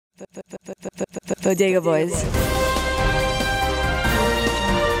Bodega Boys.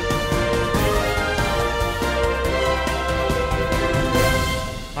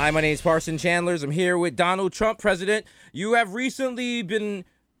 Hi, my name is Parson Chandlers. I'm here with Donald Trump, President. You have recently been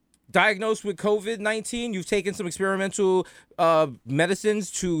diagnosed with COVID-19. You've taken some experimental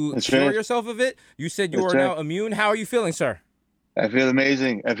medicines to cure yourself of it. You said you are now immune. How are you feeling, sir? I feel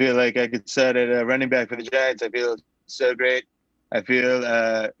amazing. I feel like I could start at running back for the Giants. I feel so great. I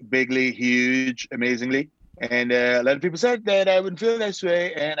feel bigly, huge, amazingly. And a lot of people said that I wouldn't feel this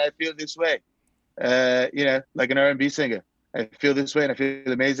way, and I feel this way. Like an R&B singer. I feel this way, and I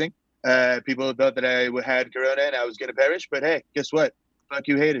feel amazing. People thought that I had corona and I was going to perish, but hey, guess what? Fuck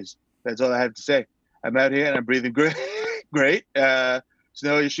you haters. That's all I have to say. I'm out here and I'm breathing great. There's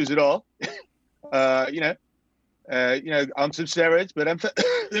no issues at all. On some steroids, but I'm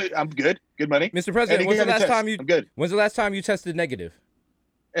good. Good money. Mr. President, when's the last time you tested negative?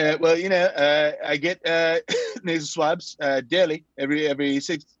 I get nasal swabs daily, every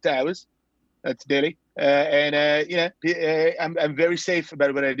 6 hours. That's daily. I'm very safe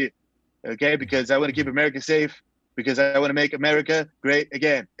about what I do. Okay, because I want to keep America safe, because I want to make America great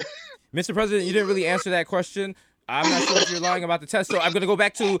again. Mr. President, you didn't really answer that question. I'm not sure if you're lying about the test. So I'm going to go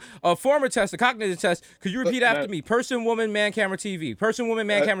back to a former test, a cognitive test. Could you repeat after me? Person, woman, man, camera, TV. Person, woman,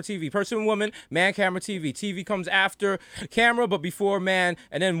 man, camera, TV. Person, woman, man, camera, TV. TV comes after camera, but before man.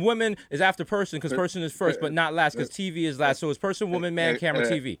 And then woman is after person, because person is first, but not last, because TV is last. So it's person, woman, man, camera,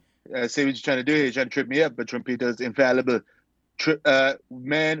 TV. I see what you're trying to do here. You're trying to trip me up, but Trumpito's infallible.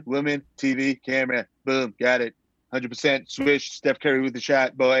 Man, woman, TV, camera. Boom. Got it. 100%. Swish. Steph Curry with the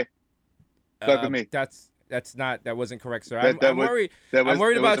shot, boy. Fuck with me. That wasn't correct, sir. I'm worried. I'm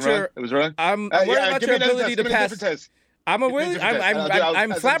worried about your. It was wrong. I'm worried about your ability to pass. I'm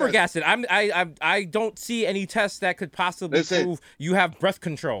flabbergasted. I don't see any tests that could possibly prove you have breath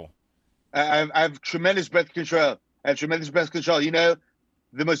control. I have tremendous breath control. You know,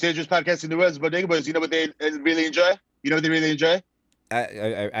 the most dangerous podcast in the world is Bodega Boys. You know what they really enjoy?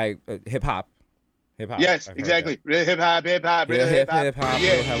 Hip hop. Yes, exactly. Real hip hop. Yeah, I'm from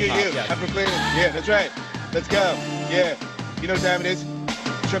Cleveland. Yeah, that's right. Let's go. Yeah. You know what time it is?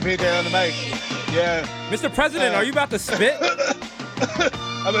 Trumpito on the mic. Yeah. Mr. President, are you about to spit?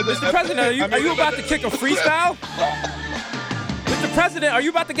 Mr. President, are you about to kick a freestyle? Mr. President, are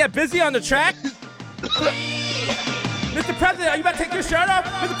you about to get busy on the track? Mr. President, are you about to take your shirt off?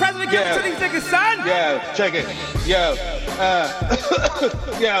 Mr. President, give it to these niggas, son! Yo, check it. Yo, I'm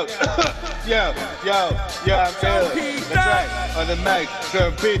feeling. That's right. On the mic,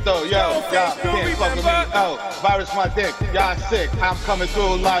 Trumpito, y'all can't fuck with me. Oh, virus my dick, y'all sick. I'm coming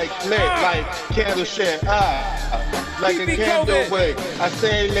through like lit, like candle shit. Like a candle wick. I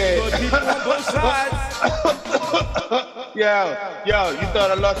say lit. People on both sides. Yo, you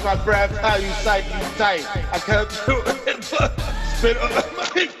thought I lost my breath? How you sight, you tight. I come through and spit on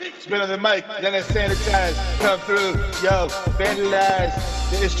the mic, then I sanitize, come through, yo, vandalize,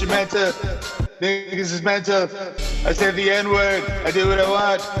 the instrumental, niggas is mental, I say the N-word, I do what I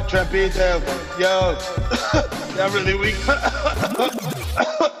want, Trumpito, yo, I'm really weak.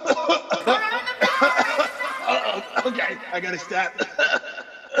 Okay, I gotta stop.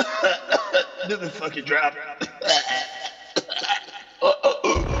 Do the fucking drop.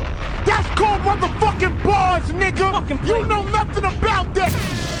 That's called motherfucking bars, nigga. You know nothing about that.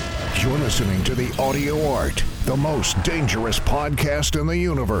 You're listening to The Audio Art, the most dangerous podcast in the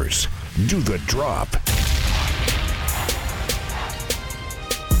universe. Do the drop.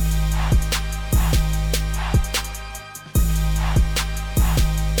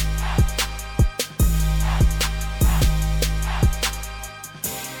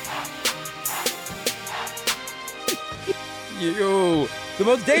 Yo, the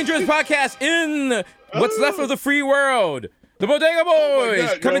most dangerous podcast in what's left of the free world. The Bodega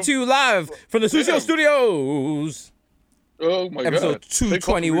Boys coming to you live from the Sucio Studios. Oh my God. Episode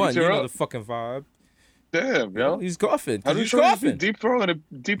 221. You know the fucking vibe. Damn, yo. He's coughing. How He's coughing. Deep throwing a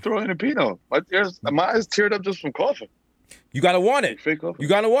Pinot. My eyes teared up just from coughing. You gotta want it. You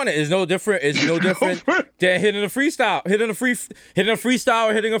gotta want it. It's no different. It's no different than hitting a freestyle, hitting a freestyle,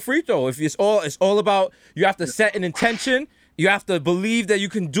 or hitting a free throw. If it's all about, you have to set an intention. You have to believe that you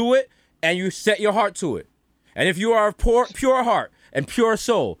can do it, and you set your heart to it. And if you are of pure heart and pure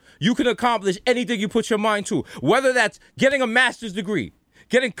soul, you can accomplish anything you put your mind to. Whether that's getting a master's degree,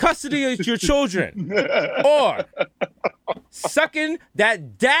 getting custody of your children, or sucking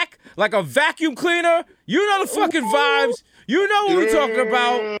that DAC like a vacuum cleaner. You know the fucking vibes. You know what we're talking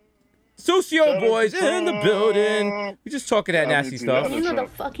about. Sucio boys in the building. We just talking that nasty stuff. You know the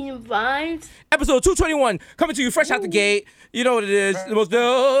fucking vibes. Episode 221 coming to you fresh out the gate. You know what it is. The most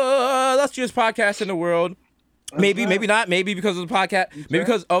illustrious podcast in the world. Maybe not. Maybe because of the podcast. Maybe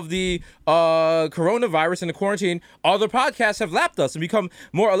because of the coronavirus and the quarantine. Other podcasts have lapped us and become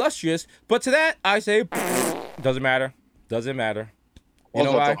more illustrious. But to that, I say, doesn't matter. Doesn't matter. You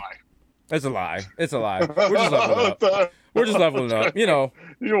know why? It's a lie. It's a lie. We're just leveling up. We're just leveling up. You know.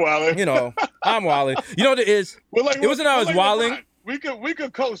 You're wilding. You know. I'm wilding. You know what it is? It wasn't that I was wilding. We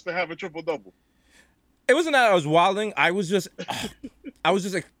could coast to have a triple-double. It wasn't that I was wilding. I was just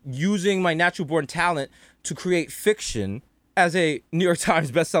like, using my natural born talent to create fiction as a New York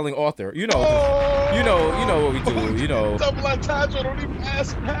Times best-selling author. You know what we do. You know. Double entendre, don't even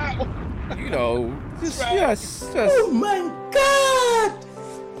ask how. You know, just. Oh my God!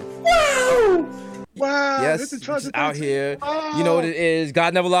 Wow! Yes, just out here. You know what it is.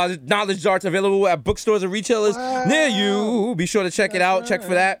 God Never Lies. Knowledge darts available at bookstores and retailers near you. Be sure to check it out. Check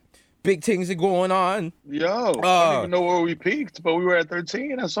for that. Big things are going on. Yo, I don't even know where we peaked, but we were at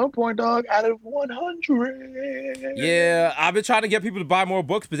 13 at some point, dog, out of 100. Yeah, I've been trying to get people to buy more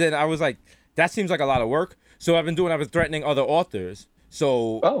books, but then I was like, that seems like a lot of work. So I've been threatening other authors.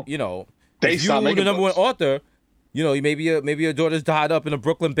 So, you know, if you're the number one author, you know, maybe your daughter's died up in a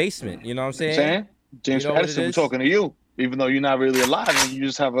Brooklyn basement. You know what I'm saying? James Patterson, we're talking to you, even though you're not really alive and you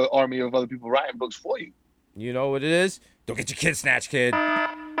just have an army of other people writing books for you. You know what it is? Don't get your kid snatched, kid. You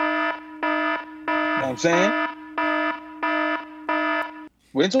know what I'm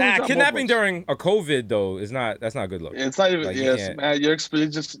saying? Kidnapping during a COVID though that's not a good look. It's not even. Like, yes, man. You're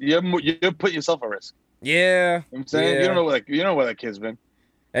putting yourself at risk. Yeah. You know what I'm saying? Yeah. You know where that kid's been.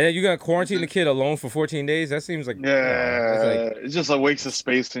 And then you're gonna quarantine the kid alone for 14 days. That seems like it's just like waste of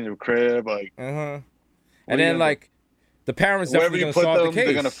space in your crib, like. And then like the parents definitely gonna solve the case.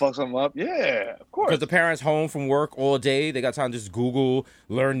 They're gonna fuck something up. Yeah, of course. Because the parents home from work all day, they got time to just Google,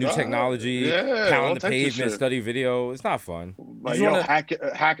 learn new technology, pound the pavement, study video. It's not fun. Like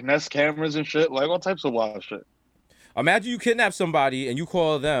hack Nest cameras and shit, like all types of wild shit. Imagine you kidnap somebody and you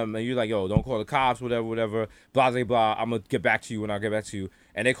call them and you're like, yo, don't call the cops, whatever, blah, blah, blah. I'm gonna get back to you when I get back to you.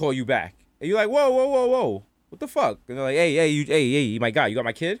 And they call you back. And you're like, whoa. What the fuck? And they're like, hey, my guy, you got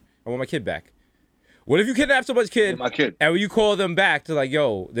my kid? I want my kid back. What if you kidnap somebody's kid? My kid. And when you call them back, they're like,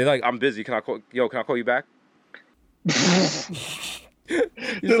 yo, they're like, I'm busy. Can I call you back? They're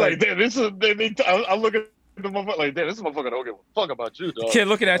like, damn, I'm looking at the motherfucker like, damn, this motherfucker don't give a fuck about you, dog. Kid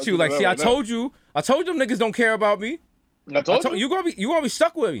looking at you like, see, I told you them niggas don't care about me. I told you. You gonna be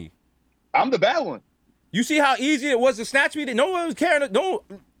stuck with me. I'm the bad one. You see how easy it was to snatch me? No one was caring. No,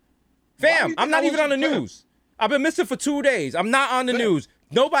 fam, I'm not even on the news. I've been missing for 2 days. I'm not on the news.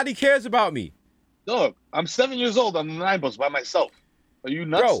 Nobody cares about me. Dog, I'm 7 years old on the 9 bus by myself. Are you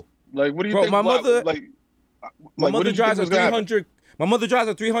nuts? Bro, like, what do you think? My mother drives a 300. My mother drives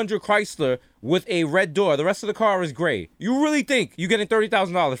a 300 Chrysler with a red door. The rest of the car is gray. You really think you're getting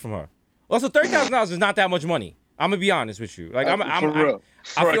 $30,000 from her? Also, $30,000 is not that much money. I'm gonna be honest with you. Like I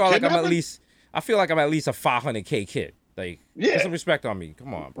feel like I'm at least a $500K kid. Like, get some respect on me.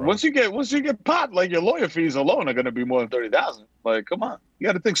 Come on, bro. Once you get popped, like your lawyer fees alone are gonna be more than $30,000. Like, come on, you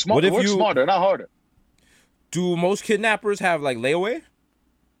got to think smarter. Work smarter, not harder. Do most kidnappers have like layaway?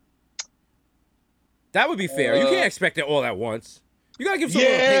 That would be fair. You can't expect it all at once. You gotta give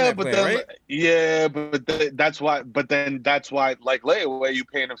someone a payment plan, right? Yeah, but that's why. But then that's why, like layaway, you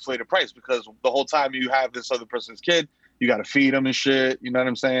pay an inflated price because the whole time you have this other person's kid, you got to feed them and shit. You know what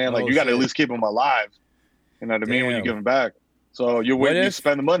I'm saying? Like you got to at least keep them alive. You know what I mean? When you give them back, so you're waiting to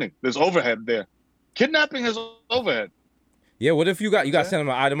spend the money. There's overhead there. Kidnapping has overhead. Yeah, what if you got send them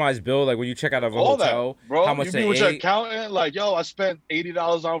an itemized bill, like when you check out of a hotel, that, bro. How much you they be with your accountant, like, yo, I spent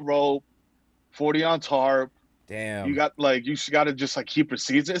 $80 on rope, $40 on tarp. Damn. You got to just like keep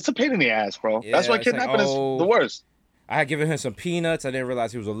receipts. It's a pain in the ass, bro. Yeah, that's why kidnapping is the worst. I had given him some peanuts. I didn't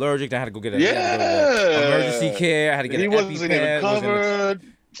realize he was allergic. I had to go get emergency care. I had to get an EpiPen. He wasn't even covered.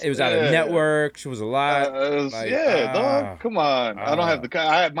 It was out of network. It was a lot. Dog. Come on. I don't have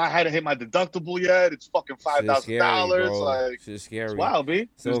I hadn't hit my deductible yet. It's fucking $5,000. Like, it's scary. It's wild, B.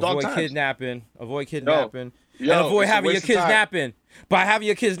 So avoid kidnapping. And avoid having your kids napping. By having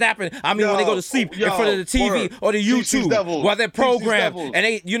your kids napping, I mean when they go to sleep in front of the TV or the YouTube while they're programmed and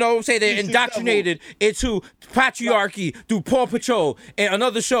they, you know, say they're indoctrinated into patriarchy through Paw Patrol and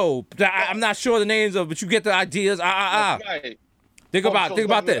another show that I'm not sure the names of, but you get the ideas. Think about this.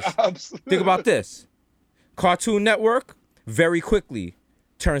 Think about this. Cartoon Network very quickly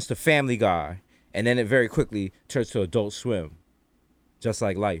turns to Family Guy, and then it very quickly turns to Adult Swim. Just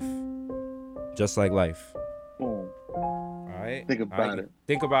like life. Just like life. right. Think about it.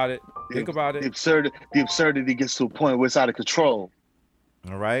 Think about it. Think about it. The absurdity gets to a point where it's out of control.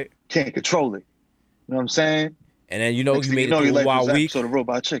 All right. Can't control it. You know what I'm saying? And then you made it through a wild week. So the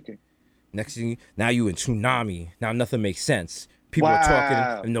Robot Chicken. Next thing, now you in tsunami. Now nothing makes sense. People are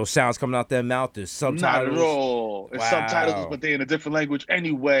talking and no sounds coming out their mouth. There's subtitles. Not at all. It's subtitles, but they're in a different language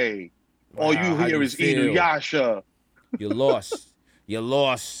anyway. Wow, all you hear is Inuyasha. You're lost. You're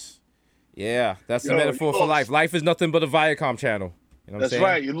lost. Yeah, that's the metaphor for life. Life is nothing but a Viacom channel. You know what I'm saying?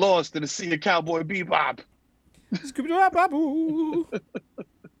 Right. You're lost in the sea of Cowboy Bebop. Scooby-Doo-Bop-Boo.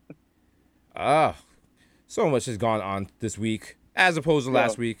 So much has gone on this week as opposed to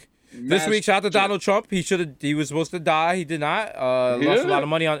last week. This week, shout out to Donald Trump. He was supposed to die. He did not. Lost a lot of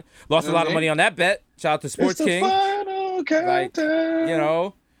money on that bet. Shout out to Sports King. Like, you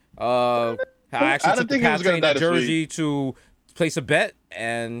know, I actually took the Patsy to Jersey to place a bet,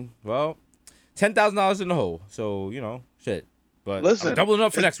 and well, $10,000 in the hole. So you know, shit. But listen, I'm doubling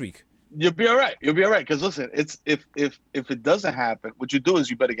up for next week. You'll be all right. You'll be all right. Because listen, it's if it doesn't happen, what you do is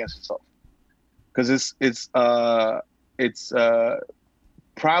you bet against yourself. Because it's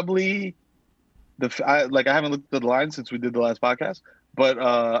probably I haven't looked at the line since we did the last podcast, but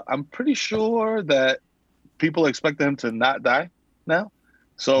I'm pretty sure that people expect him to not die now.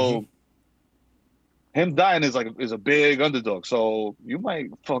 So him dying is a big underdog. So you might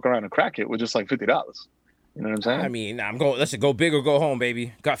fuck around and crack it with just like $50. You know what I'm saying? I mean, let's go big or go home,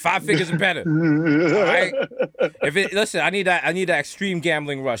 baby. Got 5 figures and better. All right. I need that extreme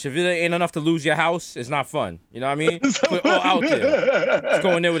gambling rush. If it ain't enough to lose your house, it's not fun. You know what I mean? Put it all out there. Let's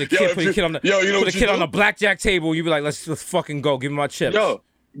go in there with a kid, put a kid on the blackjack table. You be like, let's fucking go. Give me my chips. Do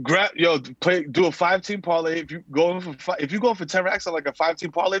a 5-team parlay. If you go for 10 racks on like a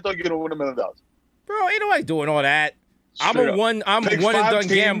 5-team parlay, though, you're gonna win $1 million. Bro, ain't nobody doing all that. I'm a one and done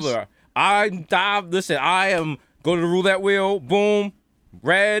gambler. I am go to the roulette wheel. Boom,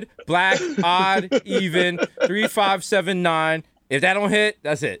 red, black, odd, even, 3, 5, 7, 9. If that don't hit,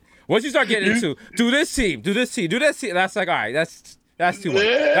 that's it. Once you start getting into do this team, that's like, all right, that's too much.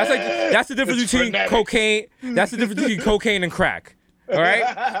 That's the difference between cocaine. That's the difference between cocaine and crack. All right,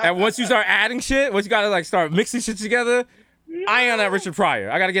 and once you start adding shit, once you gotta like start mixing shit together, I ain't on that Richard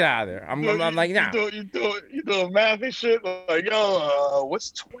Pryor. I gotta get out of there. I'm like, nah. You doing math and shit. Like,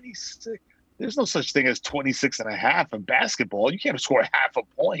 what's 26? There's no such thing as 26 and a half in basketball. You can't score half a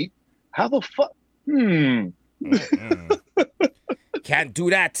point. How the fuck? Can't do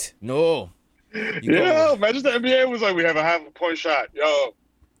that. No. Imagine the NBA was like, we have a half a point shot.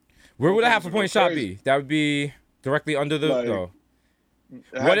 Where would a half a point shot be? That would be directly under the.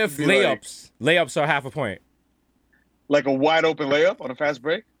 What if layups are half a point? Like a wide open layup on a fast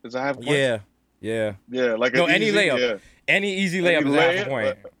break? Is a half a point? Yeah. Like any layup. Yeah. Any easy layup is half a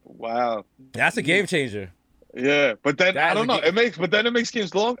point. Wow. That's a game changer. Yeah, but then I don't know. It makes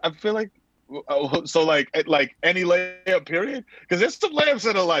games long. I feel like so like any layup period, because there's some layups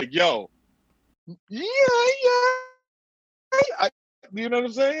that are like, you know what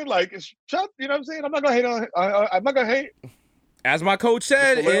I'm saying? Like it's you know what I'm saying? I'm not gonna hate. As my coach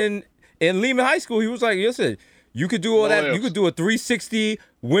said in Lehman High School, he was like, listen, you could do all that. Layups. You could do a 360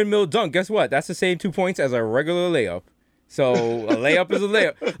 windmill dunk. Guess what? That's the same 2 points as a regular layup. So a layup is a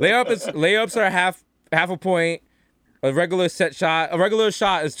layup. Layups are half a point. A regular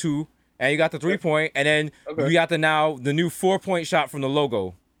shot is 2, and you got the 3-point, and then you got the new 4-point shot from the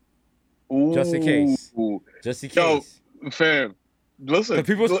logo. Ooh. Just in case. Yo, fam, listen.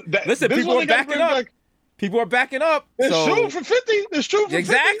 People are backing up. People are backing up. It's true for 50. It's true for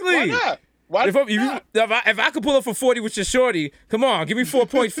 50. Why not? If I could pull up for 40 with your shorty, come on, give me 4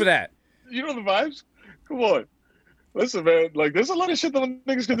 points for that. You know the vibes? Come on. Listen, man, like there's a lot of shit that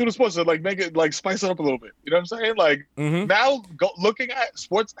niggas can do to sports to like make it like spice it up a little bit. You know what I'm saying? Like now looking at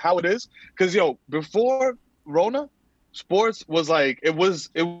sports how it is, because before Rona, sports was like it was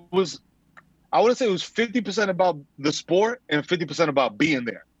I wouldn't say it was 50% about the sport and 50% about being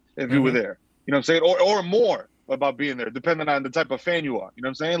there if you were there. You know what I'm saying? Or more about being there, depending on the type of fan you are. You know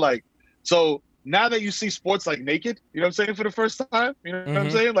what I'm saying? Like, so now that you see sports like naked, you know what I'm saying, for the first time, you know what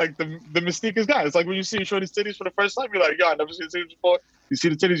I'm saying? Like the mystique is gone. It's like when you see Shorty's titties for the first time, you're like, I've never seen titties before. You see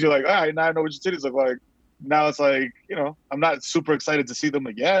the titties, you're like, all right, now I know what your titties look like. Now it's like, I'm not super excited to see them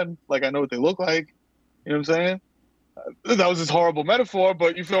again. Like I know what they look like. You know what I'm saying? That was this horrible metaphor,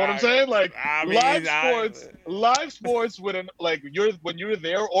 but you feel what I'm saying? Like live sports with when you're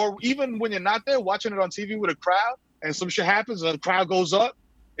there, or even when you're not there, watching it on TV with a crowd, and some shit happens and the crowd goes up.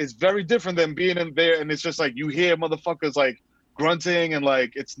 It's very different than being in there, and it's just like you hear motherfuckers like grunting, and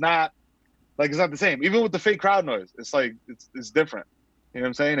like it's not the same. Even with the fake crowd noise, it's like it's different. You know what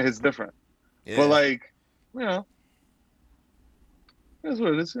I'm saying? It's different. Yeah. But like, That's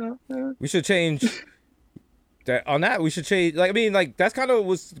what it is. Yeah. We should change that. On that, we should change. Like, I mean, like that's kind of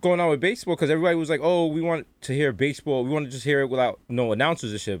what's going on with baseball because everybody was like, "Oh, we want to hear baseball. We want to just hear it without no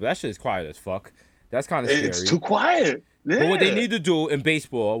announcers and shit." But that shit is quiet as fuck. That's kind of scary. It's too quiet. Yeah. But what they need to do in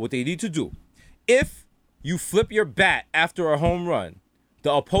baseball, if you flip your bat after a home run,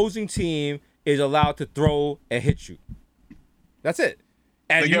 the opposing team is allowed to throw and hit you. That's it.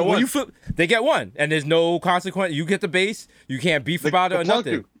 And when you flip, they get one, and there's no consequence. You get the base. You can't beef about it or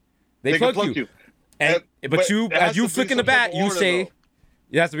nothing. They plug you. But as you flicking the bat, you say,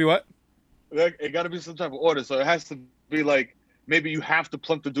 it has to be what? It got to be some type of order. So it has to be like maybe you have to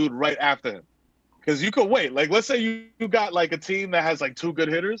plunk the dude right after him, because you could wait. Like let's say you got like a team that has like 2 good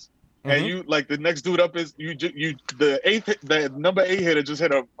hitters. And you like the next dude up is the number 8 hitter just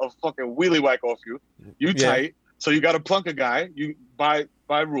hit a fucking wheelie whack off you. You tight, so you got to plunk a guy. You by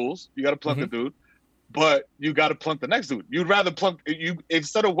rules, you got to plunk a dude, but you got to plunk the next dude. You'd rather plunk you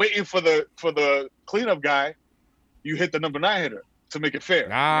instead of waiting for the cleanup guy, you hit the number 9 hitter to make it fair.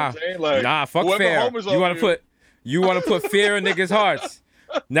 Nah, you know like, fuck fair. You want to put fear in niggas' hearts.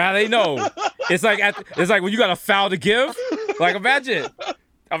 Now they know. It's like when you got a foul to give. Like imagine.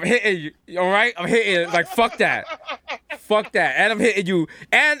 I'm hitting you, all right? I'm hitting like fuck that, and I'm hitting you.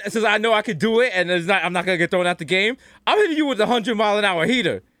 And since I know I could do it, and I'm not gonna get thrown out the game. I'm hitting you with a 100-mile-an-hour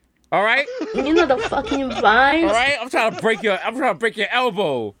heater, all right? You know the fucking vibes. All right, I'm trying to break your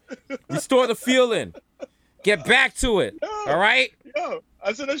elbow. Restore the feeling. Get back to it, all right? Yo,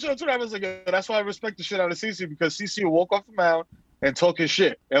 I said that shit too. I was like, that's why I respect the shit out of CC, because CC will walk off the mound and talk his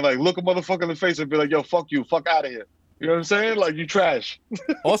shit and like look a motherfucker in the face and be like, yo, fuck you, fuck out of here. You know what I'm saying? Like, you trash.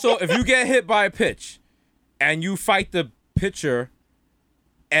 Also, if you get hit by a pitch and you fight the pitcher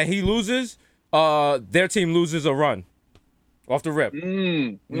and he loses, their team loses a run off the rip.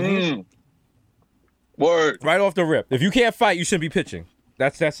 Word. Right off the rip. If you can't fight, you shouldn't be pitching.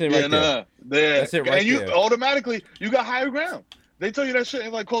 That's it right there. That's it right and you there. Automatically, you got higher ground. They tell you that shit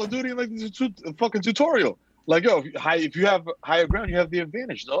in like Call of Duty, like the fucking tutorial. Like, yo, if you have higher ground, you have the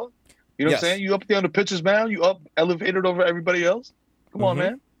advantage, dog. You know what I'm saying? You up there on the pitcher's mound, you up elevated over everybody else. Come on,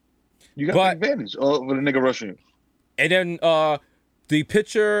 man. You got the advantage over the nigga rushing you. And then the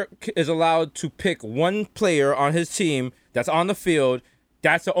pitcher is allowed to pick one player on his team that's on the field.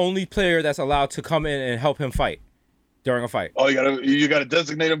 That's the only player that's allowed to come in and help him fight during a fight. Oh, you gotta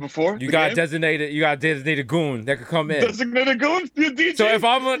designate him before? You got a designated goon that could come in. Designated goon? You're DJ. So if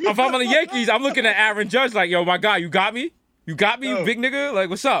I'm on the Yankees, I'm looking at Aaron Judge like, yo, my guy, you got me? You got me, big nigga? Like,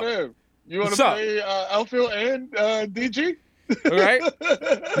 what's up? Man. You want to play outfield and DG? All right.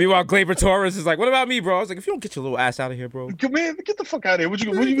 Meanwhile, Gleyber Torres is like, what about me, bro? I was like, if you don't get your little ass out of here, bro. Man, get the fuck out of here. What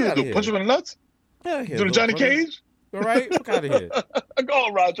you gonna do? Punch him in the nuts? Yeah, do the Johnny Cage? All right, fuck out of here. Go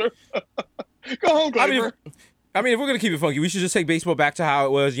on, Roger. Go home, Gleyber. I mean, if we're going to keep it funky, we should just take baseball back to how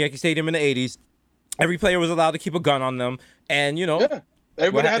it was Yankee Stadium in the 80s. Every player was allowed to keep a gun on them. And, you know,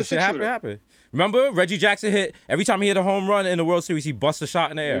 everybody had a shit happen. Remember, Reggie Jackson hit, every time he hit a home run in the World Series, he bust a shot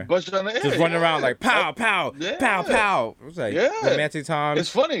in the air. Just running around like pow, pow, pow, pow. It was like romantic times. It's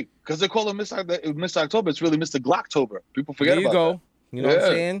funny because they call him Mr. October. It's really Mr. Glocktober. People forget about that. There you go. You know what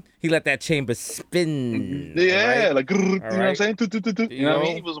I'm saying? He let that chamber spin. Yeah, right? Like, you know what I'm saying? You know what I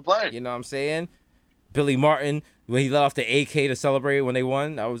mean? He was playing. You know what I'm saying? Billy Martin, when he let off the AK to celebrate when they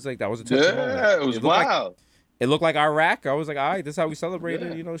won, I was like, that was a touching moment. Yeah, it was wild. It looked like Iraq. I was like, all right, this is how we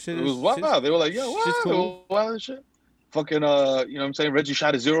celebrated. You know, shit. It was wild. They were like, yo, wow. Cool. Wild and shit. Fucking, you know what I'm saying? Reggie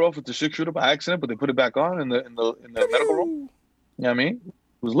shot a 0 off with the 6-shooter by accident, but they put it back on in the medical room. You know what I mean? It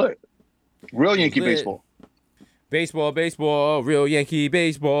was lit. Real Yankee baseball. Baseball, real Yankee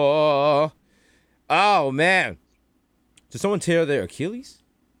baseball. Oh, man. Did someone tear their Achilles?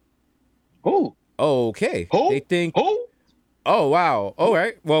 Who? Okay. Who? They think. Who? Oh, wow. All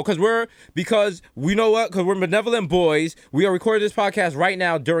right. Well, because we know what? Because we're benevolent boys. We are recording this podcast right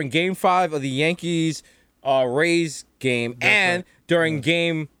now during Game 5 of the Yankees Rays game and during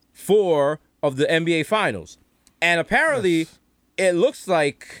Game 4 of the NBA Finals. And apparently, it looks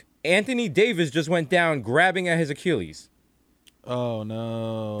like Anthony Davis just went down grabbing at his Achilles. Oh,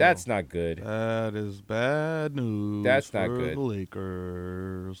 no. That's not good. That is bad news. That's not for good. The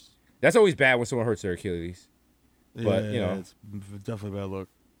Lakers. That's always bad when someone hurts their Achilles. But, you know. It's definitely a bad look.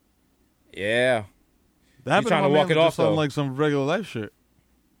 Yeah. That happened trying to walk it off, though. Like some regular life shit.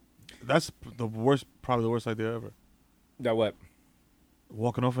 That's the worst, probably the worst idea ever. That what?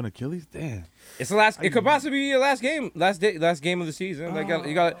 Walking off an Achilles? Damn. It's the last. It could possibly be your last game of the season. Like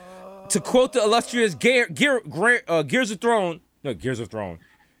you got to quote the illustrious Gears of Throne. No, Gears of Throne.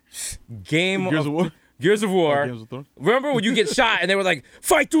 Gears of War. Gears of War. Remember when you get shot and they were like,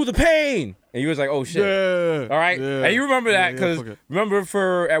 "Fight through the pain." And you was like, oh shit. Yeah. All right. Yeah. And you remember that because fuck it.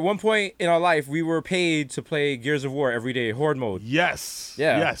 remember at one point in our life, we were paid to play Gears of War every day, Horde mode. Yes.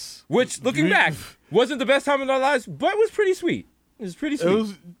 Yeah. Yes. Which, looking back, wasn't the best time in our lives, but it was pretty sweet. It was pretty sweet. It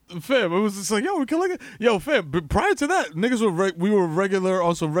was, fam, it was just like, yo, we can look at, yo, fam, but prior to that, niggas were, we were regular,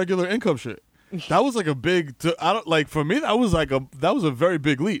 on some regular income shit. That was like a big, for me, that was a very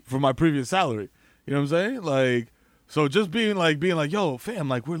big leap from my previous salary. You know what I'm saying? Like, so just being like, yo, fam,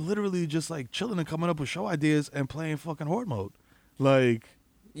 like, we're literally just like chilling and coming up with show ideas and playing fucking Horde mode. Like,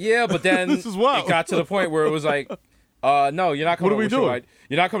 yeah, but then this is wild. It got to the point where it was like, no, you're not coming you're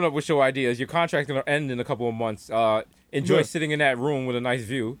not coming up with show ideas. Your contract's gonna end in a couple of months. Enjoy sitting in that room with a nice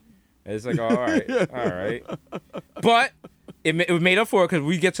view. And it's like, all right. But it made up for it because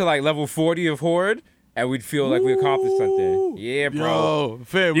we get to like level 40 of Horde and we'd feel like we accomplished something. Yeah, bro. Yo,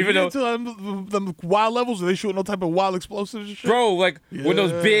 fam, even though to them wild levels, are they shooting no type of wild explosives and shit? Bro, like when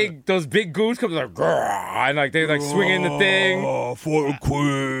those big goons come, like, and like they like swinging the thing. Oh, for the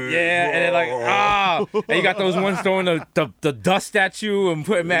queen. Yeah, and then like and you got those ones throwing the dust at you and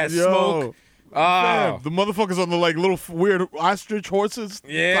putting mad smoke. Man, the motherfuckers on the like little weird ostrich horses,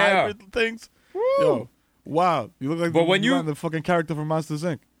 hybrid things. Woo. Yo, wow, you look like the fucking character from Monsters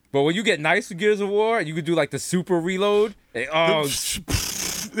Inc. But when you get nice with Gears of War, you could do like the super reload. And, you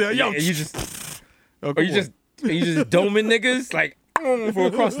just doming niggas like for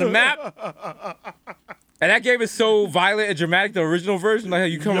across the map. And that game is so violent and dramatic. The original version, like how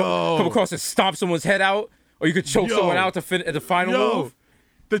you come across and stomp someone's head out, or you could choke someone out to fit at the final move.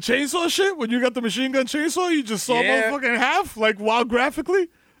 The chainsaw shit, when you got the machine gun chainsaw, you just saw motherfucking half, like wild graphically.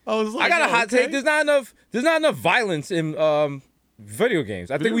 I was like, I got a hot take. There's not enough violence in video games.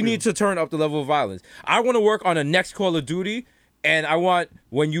 I think we need to turn up the level of violence. I want to work on the next Call of Duty, and I want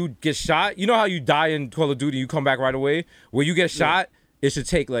when you get shot, you know how you die in Call of Duty, you come back right away? When you get shot, it should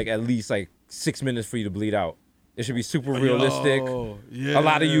take like at least like 6 minutes for you to bleed out. It should be super realistic. A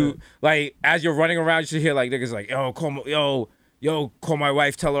lot of you, like, as you're running around, you should hear like niggas like, yo, call my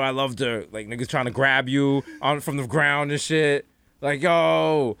wife, tell her I loved her. Like, niggas trying to grab you from the ground and shit. Like,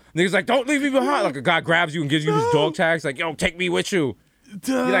 yo. Niggas like, don't leave me behind. Like, a guy grabs you and gives you his dog tags. Like, yo, take me with you.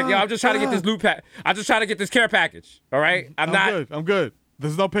 You're like, yo, I'm just trying to get this loot pack. I'm just trying to get this care package. All right? I'm good.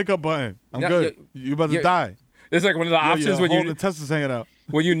 There's no pickup button. I'm good. You about to die. It's like one of the options when you... the Tesla's hanging out.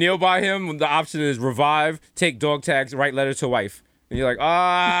 When you kneel by him, the option is revive, take dog tags, write letter to wife. And you're like,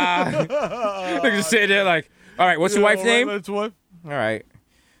 Niggas just sitting there like, all right, what's your wife's name? All right.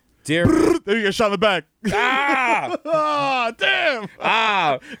 Dear. Then you get shot in the back. Damn.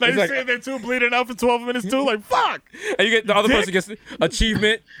 Now you're sitting there too, bleeding out for 12 minutes too, like, fuck. And you get the other person gets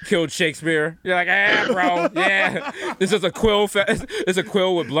achievement, killed Shakespeare. You're like, bro, yeah. This is a quill. It's a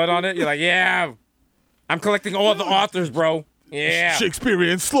quill with blood on it. You're like, yeah. I'm collecting all the authors, bro. Yeah.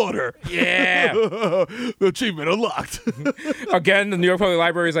 Shakespearean slaughter. Yeah. Achievement unlocked. Again, the New York Public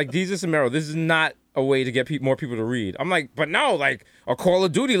Library is like, Jesus and Mero, this is not a way to get more people to read. I'm like, but no, like a Call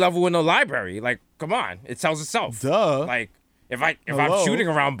of Duty level in the library. Like, come on. It sells itself. Duh. Like, if I'm shooting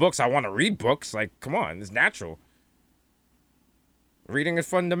around books, I want to read books. Like, come on. It's natural. Reading is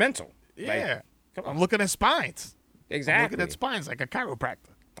fundamental. Yeah. Like, I'm looking at spines. Exactly. I'm looking at spines like a chiropractor.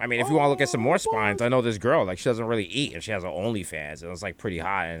 I mean, if you want to look at some more spines, I know this girl, like, she doesn't really eat, and she has an OnlyFans, and it's, like, pretty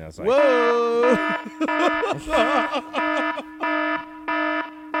hot, and it's like... Whoa!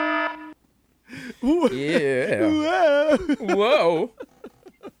 Yeah. Whoa.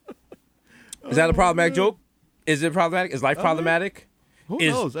 Is that a problematic joke? Is it problematic? Is life problematic? Who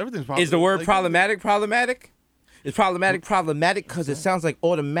knows? Everything's problematic. Is the word problematic? Is problematic because it sounds like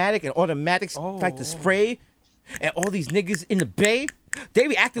automatic, and automatics like to spray, and all these niggas in the bay... They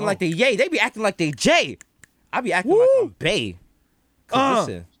be acting like they yay. They be acting like they Jay. I be acting like I'm Bay. Cause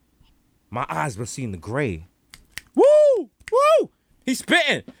listen, my eyes were seeing the gray. Woo! He's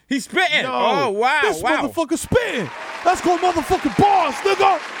spitting. Yo, oh, wow. This motherfucker spitting. That's called motherfucking bars,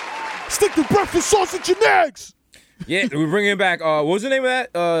 nigga. Stick to breakfast sausage and eggs. Yeah, we're bringing back, what was the name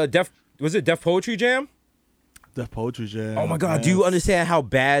of that? Was it Def Poetry Jam? Def Poetry Jam. Oh, my God. Yes. Do you understand how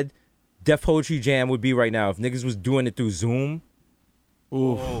bad Def Poetry Jam would be right now if niggas was doing it through Zoom?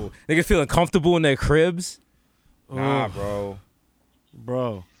 Ooh. Niggas feeling comfortable in their cribs? Nah, bro.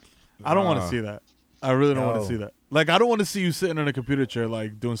 I don't want to see that. I really don't want to see that. Like, I don't want to see you sitting in a computer chair,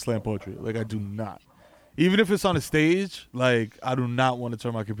 like, doing slam poetry. Like, I do not. Even if it's on a stage, like, I do not want to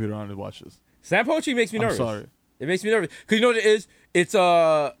turn my computer on and watch this. Slam poetry makes me nervous. I'm sorry. It makes me nervous. Because you know what it is? It's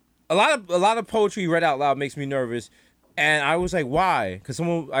a lot of poetry read out loud makes me nervous. And I was like, why? Because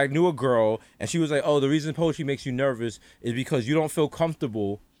I knew a girl, and she was like, oh, the reason poetry makes you nervous is because you don't feel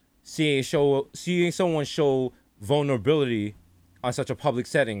comfortable seeing someone show vulnerability on such a public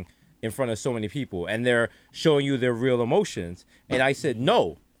setting. in front of so many people, and they're showing you their real emotions. And I said,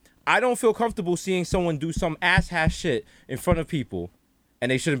 no, I don't feel comfortable seeing someone do some ass shit in front of people,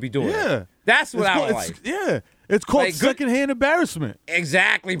 and they shouldn't be doing it. That's what I don't like. It's called Like, secondhand embarrassment.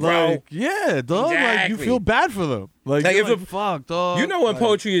 Exactly, bro. Like, yeah, dog. Like, you Exactly. feel bad for them. Like, Like, you're if like, fuck, dog. You know when Like,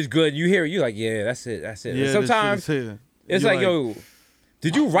 poetry is good, you hear it, you like, yeah, that's it. Yeah, And this shit sometimes is hitting. it's You're like, yo,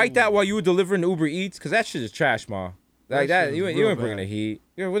 did you write that while you were delivering Uber Eats? Because that shit is trash, ma. Like That that, shit you is ain't real bringing bad. the heat.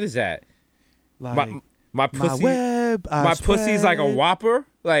 Yeah, what is that? like, My pussy, web, I my pussy's like a spread. Whopper.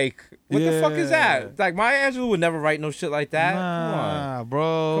 Like, what the fuck is Yeah. that? Like, Maya Angelou would never write no shit like that. Nah,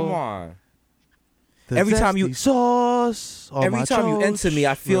 bro. Come on. The Every time you- zesty sauce. on Every my time you toast enter me,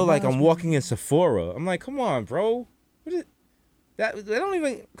 I feel like I'm reminds me- walking in Sephora. I'm like, come on, bro. What is that? They don't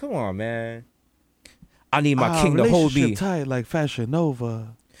even. Come on, man. I need my king to hold me. relationship tight like Fashion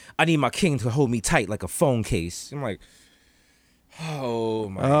Nova. I need my king to hold me tight like a phone case. I'm like, oh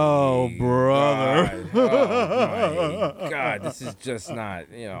my. brother. God. Oh my God. This is just not.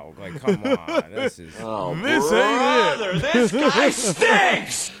 Like, come on. This is. This ain't it. This guy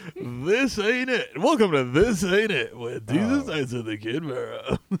stinks! This ain't it. Welcome to This Ain't It with Jesus Answer the Kid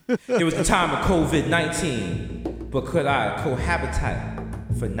Vera. It was the time of COVID-19, but could I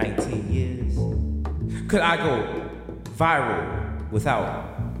cohabitate for 19 years? Could I go viral without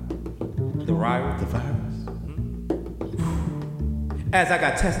the virus? The virus. As I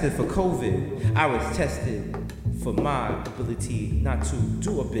got tested for COVID, I was tested for my ability not to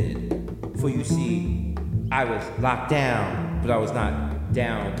do a bit. For you see, I was locked down, but I was not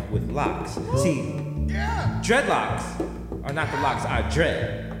down with locks. See, dreadlocks are not the locks I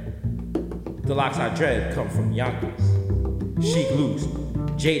dread. The locks I dread come from Yonkers, Sheik Loose,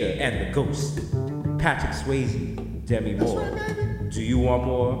 Jada and the Ghost, Patrick Swayze, Demi Moore. Do you want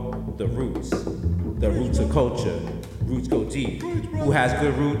more? The roots of culture. Roots go deep. Who has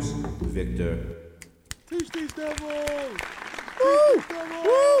good roots? Victor. Teach these devils.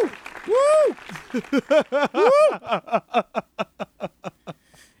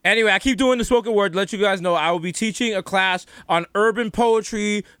 Anyway, I keep doing the spoken word to let you guys know I will be teaching a class on urban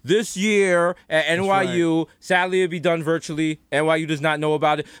poetry this year at NYU. Sadly, it'll be done virtually. NYU does not know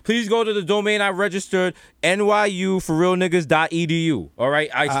about it. Please go to the domain I registered, nyuforrealniggas.edu. All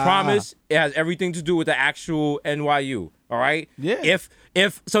right? I promise it has everything to do with the actual NYU. All right? Yeah.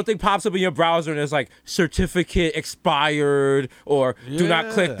 If something pops up in your browser and it's like certificate expired or do not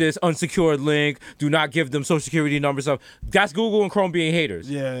click this unsecured link, do not give them social security numbers, stuff, that's Google and Chrome being haters.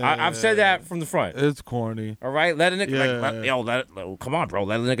 I've said that from the front. It's corny. All right, let a nigga come on, bro.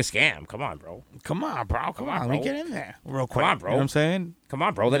 Let a nigga scam. Come on, bro. Come on, bro. Come on, let me get in there real quick. Come on, bro. You know what I'm saying? Come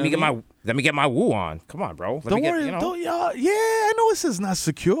on, bro. Let me get my woo on. Come on, bro. Don't worry. Don't y'all. Yeah, I know it says not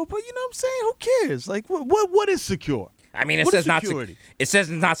secure, but you know what I'm saying? Who cares? Like, what is secure? I mean, it What says is not security? it says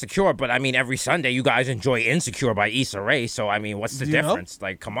it's not secure, but I mean, every Sunday you guys enjoy Insecure by Issa Rae. So I mean, what's the You know? difference?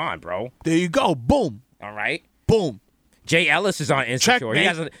 Like, come on, bro. There you go. Boom. All right. Boom. Jay Ellis is on Insecure.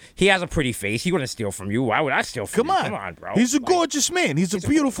 Checkmate. He has a pretty face. He wouldn't steal from you. Why would I steal from Come you? on. Come on, bro. He's a Like, gorgeous man. He's a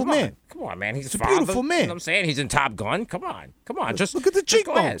beautiful come on. man. Come on, man. He's He's a father. beautiful man. You know what I'm saying? He's in Top Gun. Come on. Just Look at the just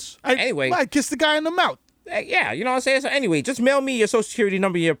go ahead. cheekbones. Anyway, I kiss the guy in the mouth. yeah, you know what I'm saying? So anyway, just mail me your social security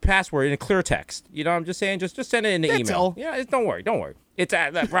number, your password in a clear text. You know what I'm just saying? Just send it in the That's email. all. Yeah, don't worry. It's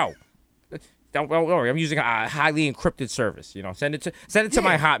bro. Don't worry. I'm using a highly encrypted service. You know, send it to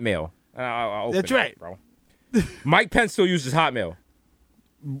my Hotmail. I'll open That's it, right. bro. Mike Pence still uses Hotmail.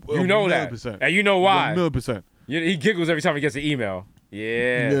 You know that, 100%. and you know why. 100%. He giggles every time he gets an email.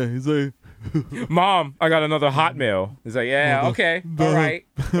 Yeah. He's like, Mom, I got another Hotmail. He's like, yeah, okay, all right.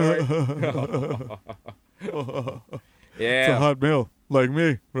 it's a hot male like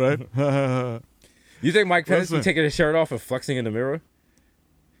me, right? You think Mike Pence be Listen. taking his shirt off and flexing in the mirror?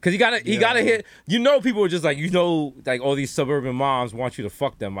 Cause he gotta hit. You know, people are just like, like all these suburban moms want you to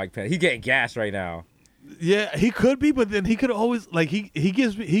fuck them, Mike Pence. He's getting gassed right now. Yeah, he could be, but then he could always like he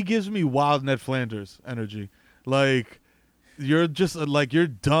gives me wild Ned Flanders energy. Like you're just like you're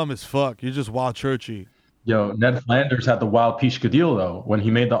dumb as fuck. You're just wild churchy. Yo, Ned Flanders had the wild Pishka deal though. When he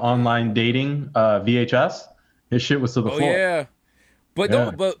made the online dating VHS, his shit was to the Oh floor. yeah, but Yeah.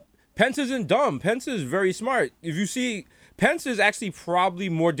 no, but Pence isn't dumb. Pence is very smart. If you see, Pence is actually probably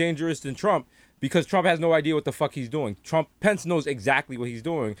more dangerous than Trump because Trump has no idea what the fuck he's doing. Pence knows exactly what he's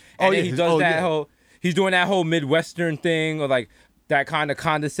doing, and then he does he's doing that whole Midwestern thing or like that kind of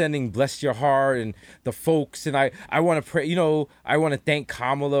condescending bless your heart and the folks and I want to pray, I want to thank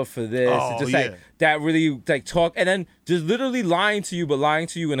Kamala for this. Oh, and just yeah. like that really like talk and then just literally lying to you, but lying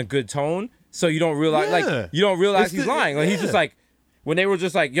to you in a good tone. So you don't realize It's he's the- lying. Like he's just like when they were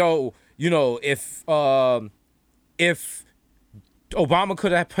just like, yo, if Obama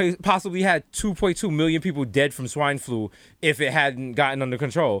could have possibly had 2.2 million people dead from swine flu if it hadn't gotten under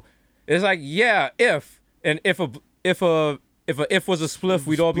control. It's like, yeah, if was a spliff,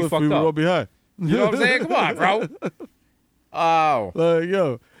 we'd all be fucked up. We'd all be high. You know what I'm saying? Come on, bro. Oh,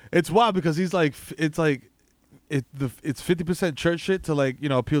 yo, it's wild because he's like, it's 50% church shit to like,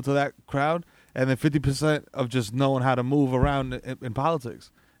 appeal to that crowd, and then 50% of just knowing how to move around in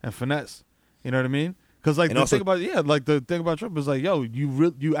politics and finesse. You know what I mean? Because like the thing about Trump is like, yo,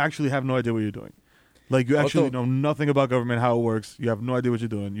 you actually have no idea what you're doing. Like you actually know nothing about government, how it works. You have no idea what you're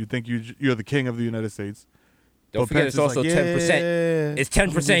doing. You think you're the king of the United States. Don't forget, it's also 10%. It's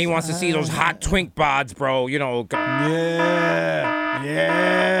 10%. He wants to see those hot twink bods, bro. Yeah.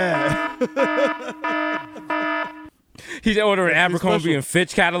 He's ordering Abercrombie and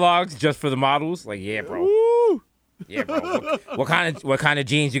Fitch catalogs just for the models. Like, yeah, bro. Woo! Yeah, bro. What kind of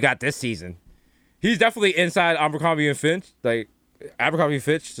jeans you got this season? He's definitely inside Abercrombie and Fitch. Like Abercrombie and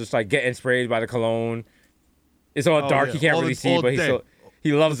Fitch, just like getting sprayed by the cologne. It's all dark. Yeah. He can't really see, but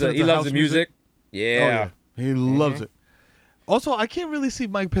he loves it. He loves the music. Yeah. He loves it. Also, I can't really see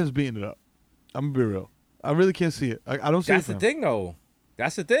Mike Pence beating it up. I'm gonna be real. I really can't see it. I don't see it. That's the thing, though.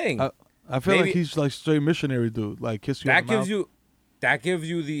 That's the thing. I feel like he's like straight missionary dude. Like kiss you. That's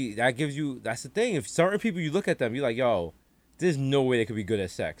the thing. If certain people you look at them, you're like, yo, there's no way they could be good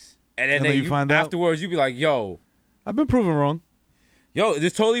at sex. And then you find out afterwards, you be like, yo, I've been proven wrong. Yo,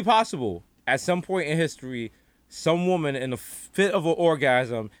 it's totally possible. At some point in history, some woman in a fit of an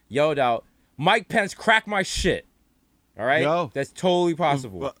orgasm yelled out, Mike Pence, crack my shit. All right? Yo, that's totally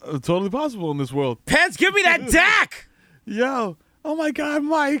possible. Totally possible in this world. Pence, give me that DAC! Yo. Oh, my God,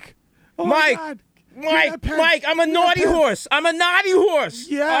 Mike. Oh, Mike. My God. Mike, I'm a naughty horse. I'm a naughty horse.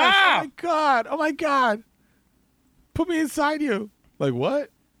 Yes. Ah! Oh, my God. Oh, my God. Put me inside you. Like,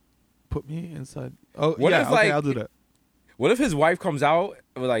 what? Put me inside. Oh, I'll do that. What if his wife comes out,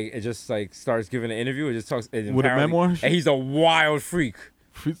 like, it just, like, starts giving an interview and just talks... With a memoir? And he's a wild freak.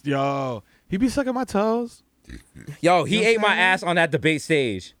 Yo. He be sucking my toes. Yo, he ate my ass on that debate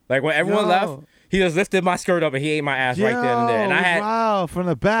stage. Like, when everyone left, he just lifted my skirt up and he ate my ass right then and there. And I had from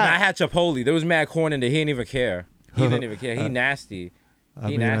the back. And I had Chipotle. There was mad corn in there. He didn't even care. He didn't even care. He nasty. I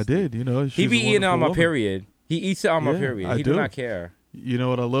did. He be eating it on my period. He eats it on my period. He do not care. You know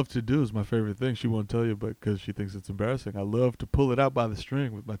what I love to do is my favorite thing. She won't tell you, but because she thinks it's embarrassing. I love to pull it out by the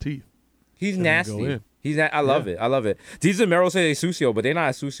string with my teeth. He's nasty. I love it. I love it. These and Meryl say they Susio, but they're not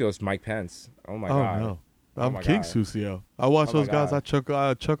as Susio as Mike Pence. Oh my God. No. I'm King Susio. I watch those guys. I chuckle.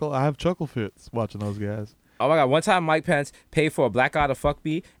 I have chuckle fits watching those guys. Oh my God. One time Mike Pence paid for a black guy to fuck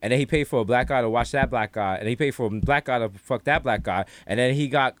me, and then he paid for a black guy to watch that black guy, and he paid for a black guy to fuck that black guy, and then he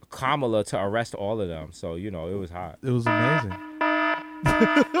got Kamala to arrest all of them. So, it was hot. It was amazing.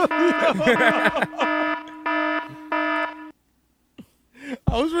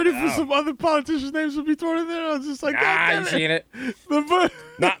 I was ready for some other politicians' names to be thrown in there. I was just like, you seen it?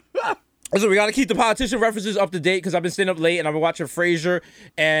 Listen, we got to keep the politician references up to date because I've been staying up late and I've been watching Frasier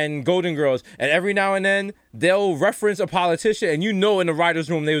and Golden Girls. And every now and then, they'll reference a politician. And in the writer's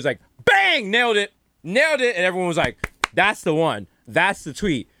room, they was like, bang, nailed it. And everyone was like, that's the one. That's the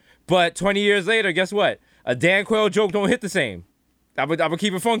tweet. But 20 years later, guess what? A Dan Quayle joke don't hit the same. I'm gonna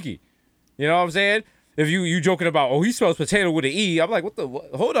keep it funky. You know what I'm saying? If you joking about, he spells potato with an E, I'm like, what?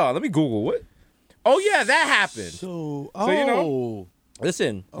 Hold on, let me Google what. Oh yeah, that happened.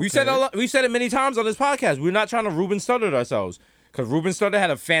 Listen, okay. We've said it many times on this podcast. We're not trying to Ruben Studdard ourselves, because Ruben Studdard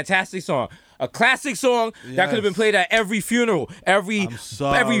had a fantastic song, a classic song that could have been played at every funeral, every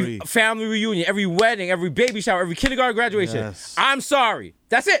family reunion, every wedding, every baby shower, every kindergarten graduation. Yes. I'm sorry.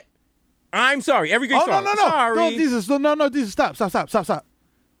 That's it. I'm sorry. Every great song. No. Sorry. No, Jesus. No, Jesus. Stop. What's up, bro?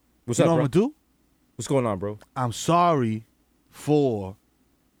 What I'm going to do? What's going on, bro? I'm sorry for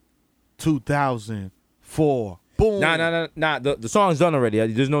 2004. Boom. Nah. The song's done already.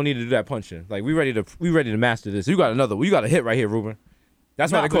 There's no need to do that punching. Like, we ready to master this. You got a hit right here, Ruben.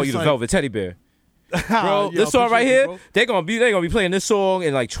 That's why they call you the Velvet Teddy Bear. Bro, this song right here, they're gonna be playing this song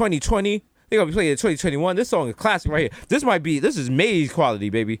in like 2020. They're going to be playing in 2021. This song is classic right here. This is Maze quality,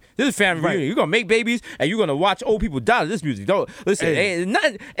 baby. This is family reunion. You're going to make babies, and you're going to watch old people die to this music. Don't listen.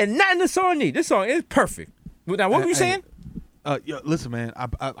 Nothing in the song need. This song is perfect. Now, what were you saying? Listen, man, I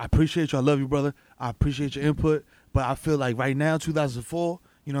appreciate you. I love you, brother. I appreciate your input. But I feel like right now, 2004,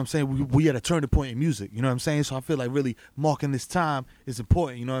 you know what I'm saying, we at a turning point in music. You know what I'm saying? So I feel like really marking this time is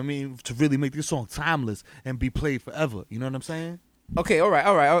important, you know what I mean, to really make this song timeless and be played forever. You know what I'm saying? Okay, all right.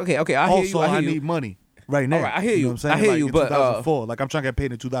 Okay, I hear you. I need money right now. All right, I hear you. You know what I'm saying? I hear you, but 2004, like I'm trying to get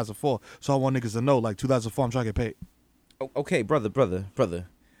paid in 2004, so I want niggas to know, like 2004, I'm trying to get paid. Okay, brother.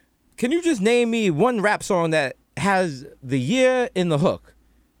 Can you just name me one rap song that has the year in the hook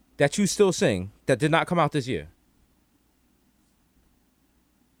that you still sing that did not come out this year?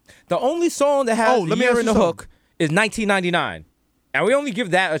 The only song that has the year in the hook is 1999. And we only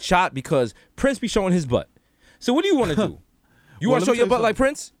give that a shot because Prince be showing his butt. So what do you want to do? You want to show your butt like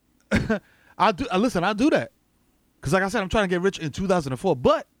Prince? I'll do that. Because like I said, I'm trying to get rich in 2004.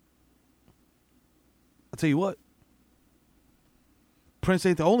 But I'll tell you what. Prince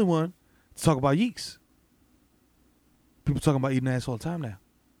ain't the only one to talk about yeeks. People talking about eating ass all the time now.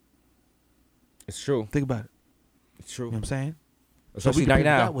 It's true. Think about it. It's true. You know what I'm saying? Especially so right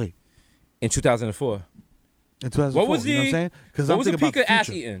now. That way. In 2004. In 2004. What was the, you know what I'm saying? What was the peak of ass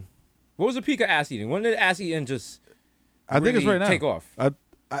eating? What was the peak of ass eating? When did ass eating just I think it's right now. Take off? I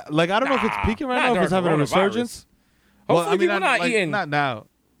don't know if it's peaking right now, if it's having a resurgence. Hopefully people not eating. Not now.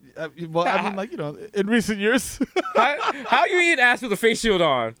 I mean, like, you know, in recent years. how you eat ass with a face shield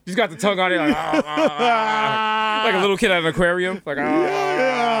on? You just got the tongue on it like, like a little kid at an aquarium. Like,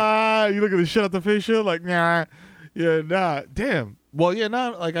 yeah, you look at the shit out the face shield like, nah. Yeah, nah. Damn. Well, yeah,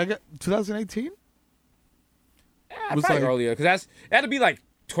 nah. Like, I got 2018? Yeah, probably like, earlier. Because it had to be like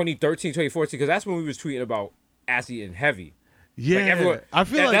 2013, 2014, because that's when we was tweeting about ass eating heavy. Yeah. Like everyone, I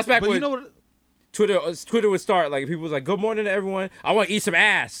feel like that's back when you know what? Twitter would start, like, people was like, good morning to everyone. I want to eat some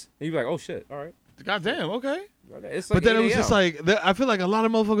ass. And you'd be like, oh, shit. All right. Goddamn, okay. It's like but then it was just like, I feel like a lot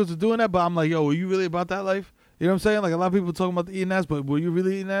of motherfuckers are doing that, but I'm like, yo, were you really about that life? You know what I'm saying? Like, a lot of people talking about the eating ass, but were you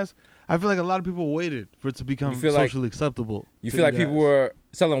really eating ass? I feel like a lot of people waited for it to become socially acceptable. You feel like people were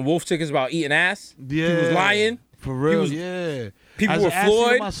selling wolf tickets about eating ass? Yeah. People was lying? For real, yeah. People as were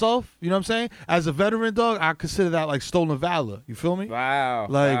floored. Myself, you know what I'm saying? As a veteran dog, I consider that like stolen valor. You feel me? Wow.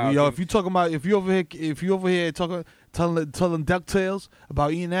 Like, wow. yo, if you over here talking, telling ducktales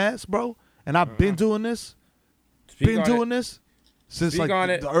about eating ass, bro, and I've been doing this, since like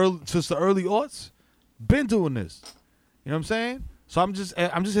the early aughts, been doing this. You know what I'm saying? So I'm just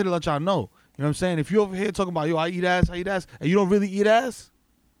here to let y'all know. You know what I'm saying? If you over here talking about, yo, I eat ass, and you don't really eat ass.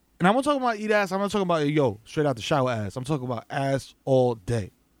 And I'm not talking about eat ass. I'm not talking about, yo, straight out the shower ass. I'm talking about ass all day.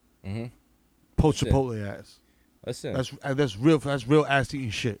 Mm-hmm. Post Chipotle ass. Listen. That's real ass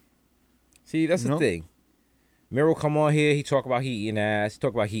eating shit. See, that's the thing. Miro come on here. He talk about he eating ass. He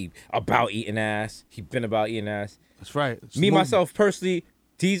talk about about eating ass. He been about eating ass. That's right. Me, myself, personally,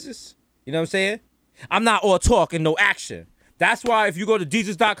 Jesus. You know what I'm saying? I'm not all talk and no action. That's why if you go to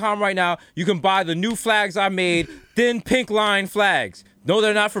Jesus.com right now, you can buy the new flags I made, thin pink line flags. No,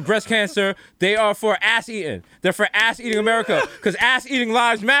 they're not for breast cancer. They are for ass eating. They're for ass eating America because ass eating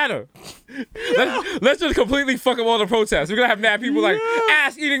lives matter. Let's just completely fuck up all the protests. We're going to have mad people like,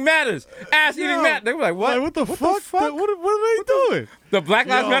 ass eating matters. Ass eating matters. They were like, what? Like, what the fuck? What are they doing? The Black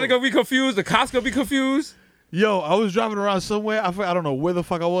Lives Matter going to be confused. The cops going to be confused. Yo, I was driving around somewhere. I don't know where the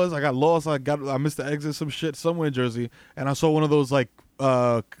fuck I was. I got lost. I missed the exit, some shit somewhere in Jersey, and I saw one of those like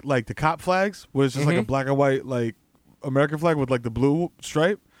the cop flags, where it's just like a black and white like American flag with like the blue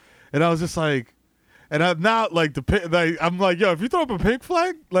stripe, and I was just like, and I'm not like I'm like, yo, if you throw up a pink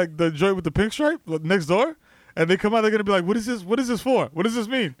flag, like the joint with the pink stripe next door, and they come out, they're gonna be like, what is this? What is this for? What does this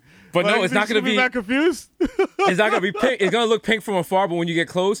mean? But like, no, it's not gonna be that confused. It's not gonna be pink. It's gonna look pink from afar, but when you get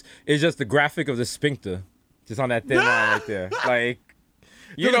close, it's just the graphic of the sphincter. Just on that thin line right there. Like,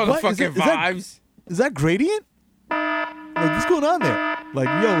 you know the fucking vibes. Is that gradient? Like, what's going on there? Like,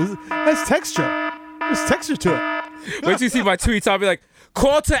 yo, that's texture. There's texture to it. Wait till you see my tweets. I'll be like,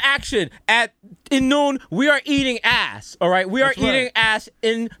 call to action in noon. We are eating ass. All right? We are eating ass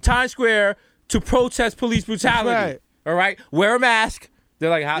in Times Square to protest police brutality. That's right. All right? Wear a mask. They're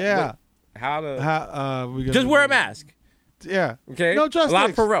like, how? Yeah. Just wear a mask. Yeah. Okay. No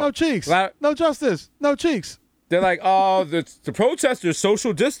justice. No cheeks. No justice. No cheeks. They're like, oh, the protesters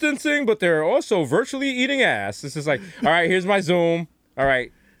social distancing, but they're also virtually eating ass. It's just like, all right, here's my Zoom. All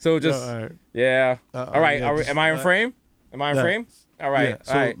right. So just, yeah. All right. Am I in frame? Am I in frame? All right. Yeah.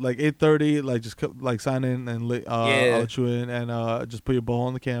 So all right. like 8:30, like just like sign in and I'll let you in and just put your ball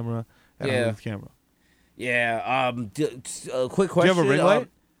on the camera and I'll leave the camera. Yeah. Quick question. Do you have a ring light?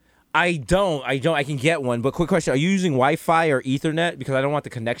 I don't. I can get one, but quick question: are you using Wi-Fi or Ethernet? Because I don't want the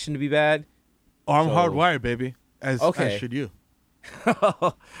connection to be bad. Oh, I'm hardwired, baby. As should you.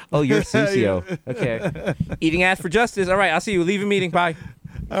 Oh, you're Sucio. Okay. Eating ass for justice. All right, I'll see you. Leave a meeting. Bye.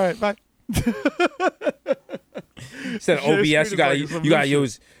 All right, bye. Instead of OBS, you gotta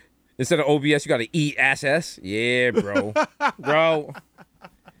use. Instead of OBS, you gotta eat ass. Yeah, bro. Bro.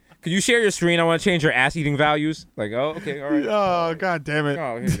 Could you share your screen? I want to change your ass eating values. Like, oh, okay, all right. Oh, god damn it.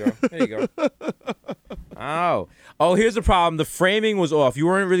 Oh, here you go. There you go. Oh, here's the problem. The framing was off. You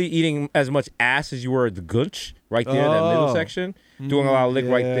weren't really eating as much ass as you were at the gunch right there in that middle section. Doing a lot of lick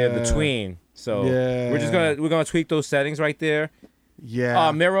right there in the tween. So Yeah. we're gonna tweak those settings right there.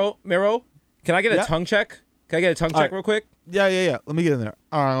 Yeah. Miro, can I get a tongue check? Can I get a tongue check real quick? Yeah. Let me get in there.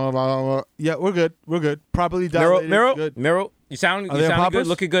 Yeah, we're good. Properly dilated. Miro, you sound there good, poppers?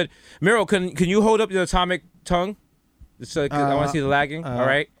 looking good. Miro, can you hold up your atomic tongue? Just so, 'cause I want to see the lagging. All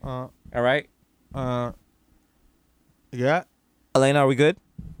right. Yeah. Elena, are we good?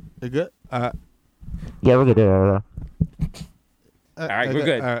 You good? Yeah, we're good. All right, we're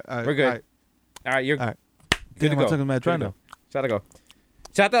good. We're good. All right, you're good to go.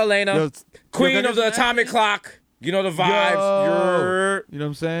 Shout out to Elena, Yo, queen of the atomic clock. You know the vibes. You know what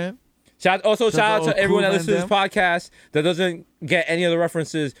I'm saying? Shout out to everyone that Cool listens to this podcast that doesn't get any of the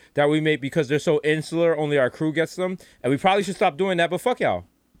references that we make because they're so insular. Only our crew gets them, and we probably should stop doing that. But fuck y'all,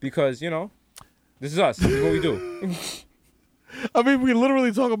 because this is us. This is what we do. I mean, we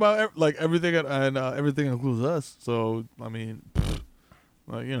literally talk about like everything, and everything includes us. So I mean,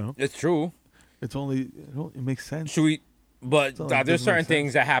 It's true. It's only it makes sense. Should we? But It there's doesn't certain make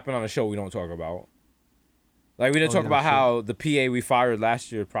things that happen on the show we don't talk about. Like we didn't talk about how the PA we fired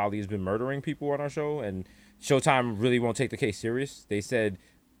last year probably has been murdering people on our show, and Showtime really won't take the case serious. They said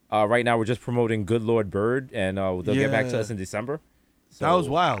right now we're just promoting Good Lord Bird, and they'll get back to us in December. So, that was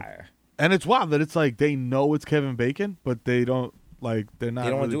wild, and it's wild that it's like they know it's Kevin Bacon, but they don't they're not. They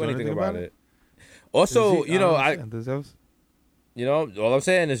don't want to really do anything about it. all Also, I'm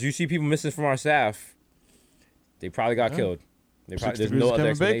saying is you see people missing from our staff. They probably got killed. There's no other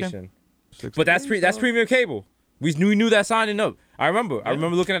explanation. But that's premium cable. We knew that signing up. I remember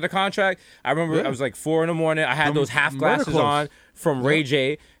looking at the contract. I remember I was like 4 a.m. I had those half glasses on from Ray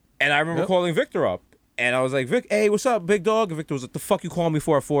J, and I remember calling Victor up. And I was like, Vic, hey, what's up, big dog? And Victor was like, the fuck you calling me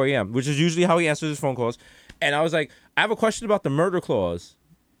for at 4 a.m., which is usually how he answers his phone calls. And I was like, I have a question about the murder clause.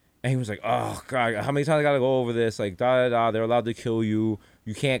 And he was like, oh, God, how many times I got to go over this? Like, da-da-da, they're allowed to kill you.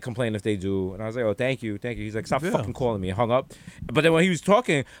 You can't complain if they do. And I was like, oh, thank you. He's like, stop fucking calling me. I hung up. But then when he was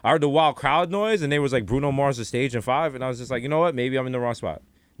talking, I heard the wild crowd noise, and there was like Bruno Mars the stage in 5. And I was just like, you know what? Maybe I'm in the wrong spot.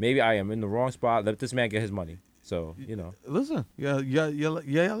 Maybe I am in the wrong spot. Let this man get his money. So, Listen, let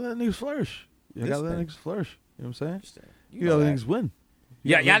niggas flourish. You gotta let niggas flourish. You know what I'm saying? You gotta let niggas win.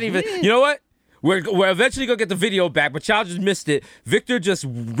 Yeah, y'all didn't even. You know what? We're eventually gonna get the video back, but y'all just missed it. Victor just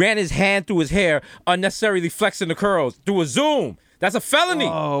ran his hand through his hair, unnecessarily flexing the curls through a Zoom. That's a felony.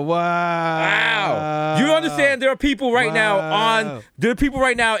 Oh wow! You understand? There are people right now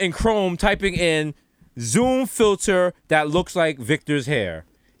in Chrome typing in Zoom filter that looks like Victor's hair,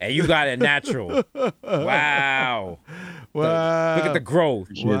 and you got it natural. Wow! Look at the growth.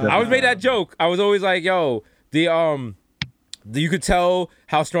 I always made that joke. I was always like, yo, you could tell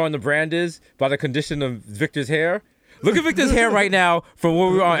how strong the brand is by the condition of Victor's hair. Look at Victor's hair right now from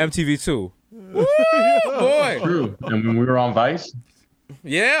when we were on MTV2. Woo, boy. True. And when we were on Vice,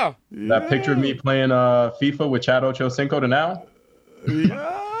 yeah, that picture of me playing FIFA with Chad Ochocinco to now.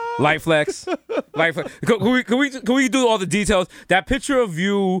 Light flex. Can we do all the details? That picture of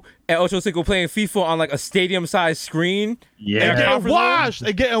you and Ochocinco playing FIFA on like a stadium-sized screen. Yeah,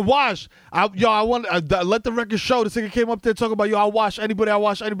 getting washed. I want let the record show. This nigga came up there talking about I wash anybody.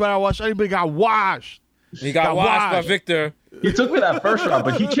 Anybody got washed. He got washed by Victor. He took me that first round,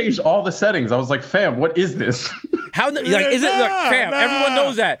 but he changed all the settings. I was like, fam, what is this? Fam, everyone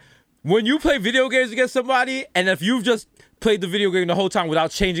knows that. When you play video games against somebody, and if you've just played the video game the whole time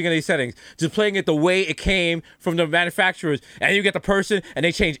without changing any settings, just playing it the way it came from the manufacturers, and you get the person and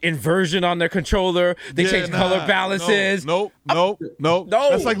they change inversion on their controller, they change color balances. No.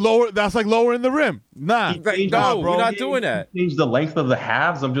 That's like lowering the rim. Nah, bro, we're not doing that. Change the length of the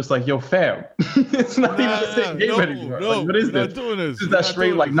halves. I'm just like, yo, fam, it's not even the same game anymore. Like, what is this? Not doing this. Is that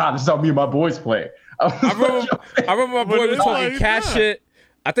straight? Like, nah, this is how me and my boys play. I remember my boy was talking cash shit.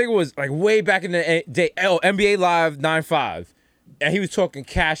 I think it was like way back in the day, NBA Live 9-5. And he was talking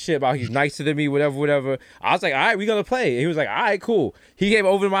cash shit about he's nicer than me, whatever. I was like, all right, we gonna play. And he was like, all right, cool. He came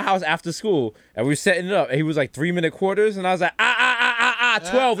over to my house after school, and we were setting it up. And he was like 3-minute quarters, and I was like,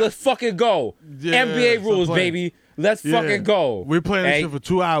 12, let's fucking go. Yeah, NBA rules, baby. Let's fucking go. We're playing this shit for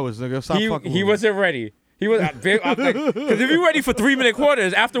 2 hours, nigga. Stop fucking He wasn't ready. He was like, because if you're ready for 3-minute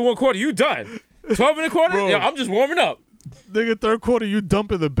quarters, after 1 quarter, you done. 12-minute quarters, yo, I'm just warming up. Nigga, third quarter, you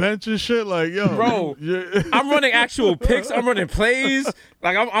dumping the bench and shit, like, yo, bro. I'm running actual picks. I'm running plays.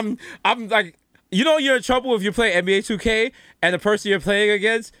 Like I'm like, you're in trouble if you play NBA 2K and the person you're playing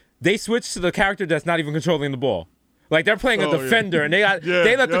against, they switch to the character that's not even controlling the ball. Like they're playing a defender and they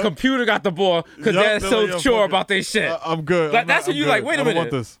let the computer got the ball because they're so sure about their shit. I'm good. That's when you like, wait a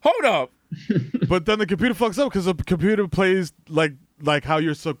minute, hold up. But then the computer fucks up because the computer plays like how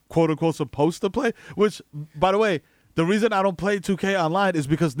you're quote unquote supposed to play. Which, by the way, The reason I don't play 2K online is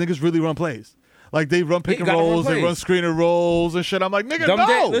because niggas really run plays. Like, they run pick and gotta run rolls, they plays. run screener rolls and shit. I'm like, nigga,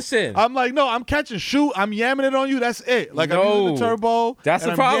 no. Listen. I'm like, no, I'm catching shoot. I'm yamming it on you. That's it. Like, I'm No. using the turbo. That's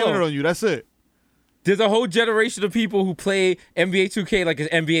and the problem. I'm yamming it on you. That's it. There's a whole generation of people who play NBA 2K like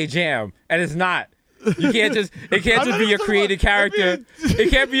it's NBA Jam, and it's not. You can't just it can't just be your created character.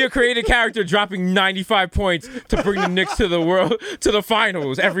 It can't be your created character dropping 95 points to bring the Knicks to the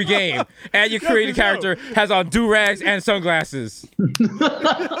finals every game. And your created character has on do-rags and sunglasses.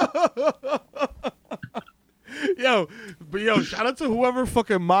 Yo, shout out to whoever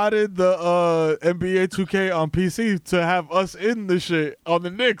fucking modded the NBA 2K on PC to have us in the shit on the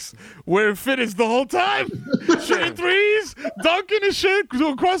Knicks, wearing fitteds the whole time, shooting threes, dunking and shit,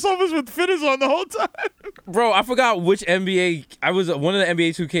 doing crossovers with fitteds on the whole time. Bro, I forgot which NBA. I was one of the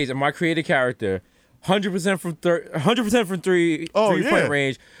NBA 2Ks, and my created character, 100% from 100% from three-point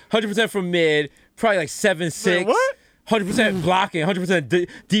range, 100% from mid, probably like 7'6". Man, what? 100% blocking, 100%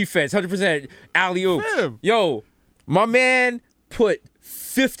 defense, 100% alley-oop. Damn. Yo, my man put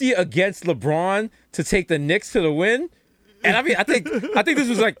 50 against LeBron to take the Knicks to the win. And I mean, I think this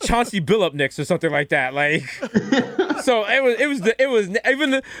was like Chauncey Billups Knicks or something like that. Like, so it was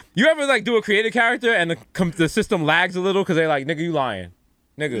even you ever like do a creative character and the system lags a little because they're like, nigga, you lying,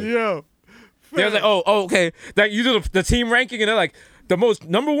 nigga. Yo, They're like, oh, okay. Like you do the team ranking and they're like, the most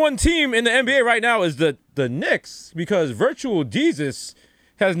number one team in the NBA right now is the Knicks because Virtual Jesus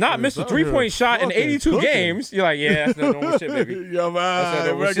has not missed a 3-point shot in 82 cooking. games. You're like, yeah, that's no normal shit, baby. Yo,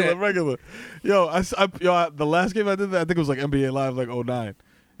 man, regular. Yo, the last game I did that, I think it was like NBA Live, like 09.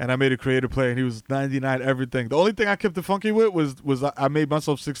 And I made a creative play, and he was 99 everything. The only thing I kept it funky with was I made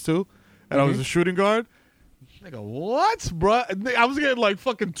myself 6'2", and I was a shooting guard. Nigga, what, bro? I was getting like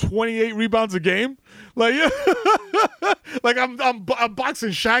fucking 28 rebounds a game. Like, like I'm boxing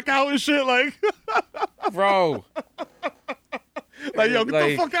Shaq out and shit. Like, Bro. like, yo, get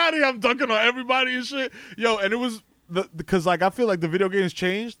the fuck out of here. I'm dunking on everybody and shit. Yo, and it was because like I feel like the video games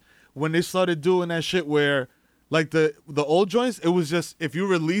changed when they started doing that shit where like the old joints, it was just if you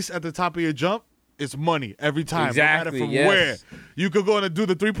release at the top of your jump, it's money every time. Exactly, no matter from yes. where. You could go in and do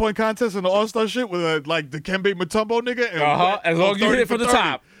the 3-point contest and the All-Star shit with like the Kembe Mutombo nigga. And As long as you hit it from the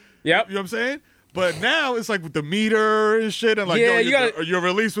top. Yep. You know what I'm saying? But now it's like with the meter and shit, and like, Yeah, your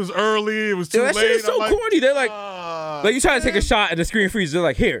release was early, it was too That late. shit is so corny. They're like you try to take a man. shot and the screen freezes. They're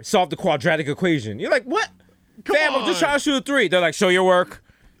like, here, solve the quadratic equation. You're like, what? Come Fam, I'm just trying to shoot a 3. They're like, show your work.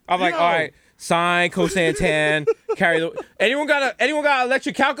 I'm like, Yo. all right, sine, cosine, tan, carry the. Anyone got an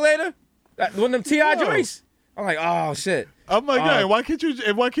electric calculator? One of them TI joints? I'm like, oh shit. I'm like, yeah, why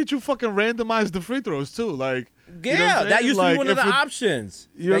can't you fucking randomize the free throws too? Like, Yeah, you know what I'm that saying? used to be Like, one of the if it- options.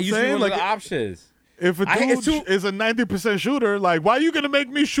 You know what That I'm used to be saying? one of Like, the options. If a it's dude is a 90% shooter, like, why are you gonna make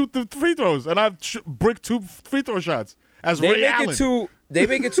me shoot the free throws and I brick 2 free throw shots as Ray Allen? They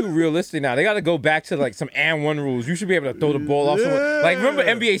make it too realistic now. They got to go back to like some and one rules. You should be able to throw the ball off someone. Like remember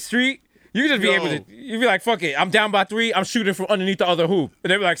NBA Street? You just be able to. You'd be like, fuck it. I'm down by 3. I'm shooting from underneath the other hoop,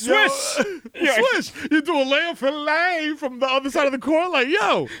 and they be like, swish, Swish. You do a layup for lay from the other side of the court. Like,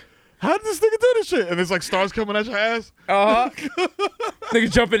 yo, how did this nigga do this shit? And it's like stars coming at your ass.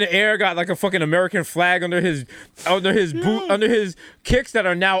 Nigga jump in the air, got like a fucking American flag under his boot, under his kicks that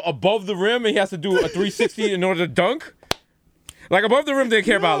are now above the rim, and he has to do a 360 in order to dunk. Like above the rim, they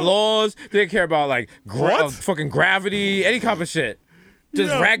care about laws. They care about like fucking gravity, any kind of shit.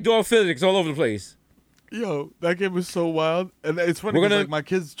 Just ragdoll physics all over the place. Yo, that game was so wild. And it's funny because like, my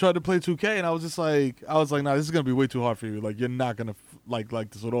kids tried to play 2K, and I was like, nah, this is going to be way too hard for you. Like, you're not going to like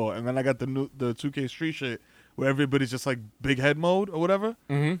this at all. And then I got the 2K Street shit where everybody's just like big head mode or whatever.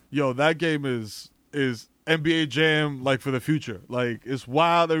 Mm-hmm. Yo, that game is NBA Jam like for the future. Like, it's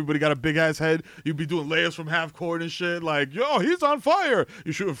wild. Everybody got a big ass head. You be doing layups from half court and shit. Like, yo, he's on fire.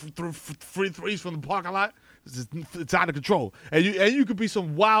 You shoot free threes from the parking lot. It's out of control, and you could be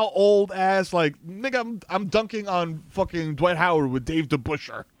some wild old ass like nigga. I'm dunking on fucking Dwight Howard with Dave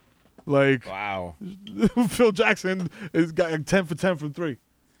DeBusschere, like wow. Phil Jackson is got 10 for 10 from 3. Like,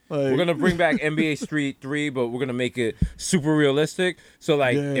 We're gonna bring back NBA Street 3, but we're gonna make it super realistic. So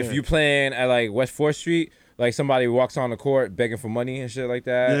like, if you're playing at like West 4th Street, like somebody walks on the court begging for money and shit like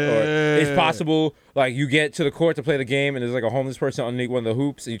that, or it's possible like you get to the court to play the game and there's like a homeless person underneath one of the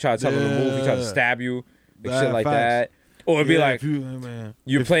hoops and you try to tell them to move, he tries to stab you. Shit like that. Or it'd be like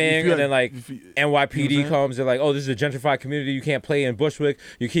you're playing and then like NYPD comes. They're like, oh, this is a gentrified community. You can't play in Bushwick.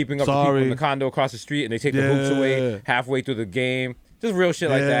 You're keeping up the people in the condo across the street and they take the hoops away halfway through the game. Just real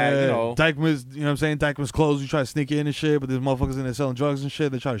shit like that, you know. Dykeman's, you know what I'm saying? Dykeman's closed. You try to sneak in and shit, but there's motherfuckers in there selling drugs and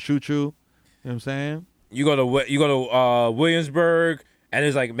shit. They try to shoot you. You know what I'm saying? You go to Williamsburg and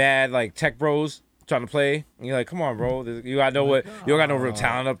there's like mad like tech bros trying to play. And you're like, come on, bro. You got no what? You don't got no real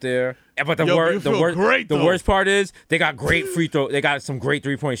talent up there. But the worst part is they got great free throw. They got some great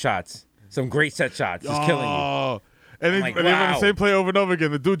 3-point shots, some great set shots, just killing you. And they run the same play over and over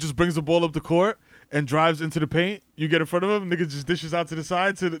again. The dude just brings the ball up the court and drives into the paint. You get in front of him, nigga just dishes out to the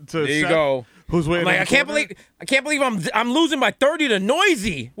side to there you Seth, go. Who's waiting? I'm like, I can't believe I'm losing by 30 to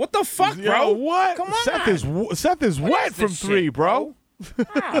Noisy. What the fuck, bro? Yo, what? Come on. Seth is wet from three, bro.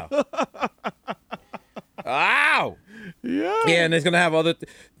 Wow. Wow. Yeah. Yeah, and it's gonna have other.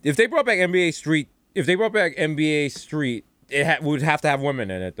 If they brought back NBA Street, it would have to have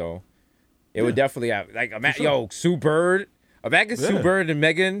women in it though. It would definitely have Sue Bird. Imagine Sue Bird and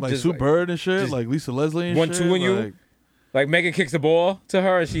Megan. Like just Sue Bird and shit, like Lisa Leslie and 1-2 shit. in you. Like Megan kicks the ball to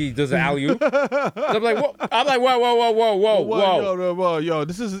her and she does an alley-oop. I'm like, whoa. Yo,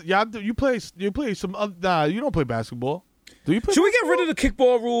 this is you play some nah, you don't play basketball. Do you play Should we get rid of the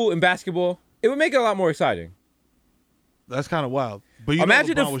kickball rule in basketball? It would make it a lot more exciting. That's kind of wild. But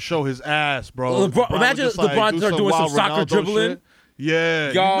imagine LeBron would show his ass, bro. Imagine if LeBron started doing some soccer dribbling. Shit.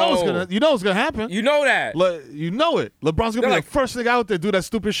 Yeah, yo, you know what's gonna happen. You know that. You know it. LeBron's gonna be like first thing out there, do that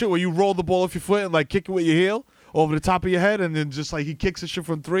stupid shit where you roll the ball off your foot and like kick it with your heel over the top of your head, and then just like he kicks the shit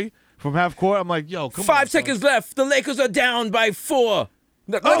from half court. I'm like, yo, come on. 5 seconds left. The Lakers are down by 4.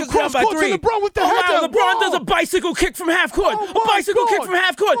 Cross court to LeBron with the head down. LeBron does a bicycle kick from half court. Kick from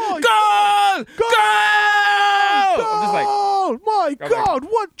half court. Goal! I'm just like, oh my God!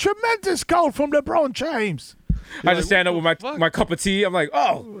 What tremendous goal from LeBron James! I just stand up with my cup of tea. I'm like,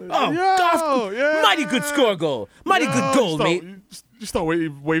 mighty good score goal. Mighty good goal, mate. You start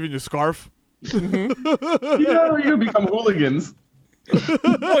waving your scarf. You become hooligans.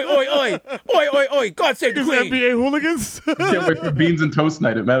 Oi. God save the queen. NBA hooligans? Can't wait for beans and toast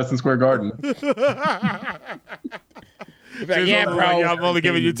night at Madison Square Garden. Yeah, bro. I'm only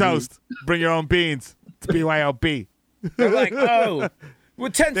giving you toast. Bring your own beans. It's BYOB. They're like,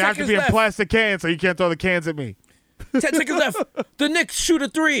 with 10 they seconds left. They have to be in plastic cans, so you can't throw the cans at me. 10 seconds left. The Knicks shoot a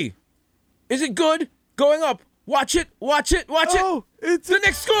 3. Is it good? Going up. Watch it. It's the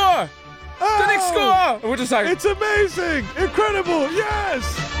Knicks score. The Knicks score. And we're just like, it's amazing. Incredible.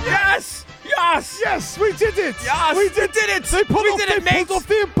 Yes. We did it. Yes. We did it. They pulled off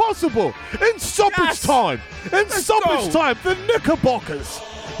the impossible. In stoppage time. Time, the Knickerbockers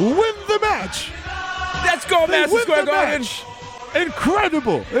win the match. Let's go, Madison Square Garden.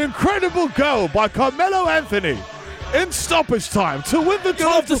 Incredible goal by Carmelo Anthony in stoppage time to win the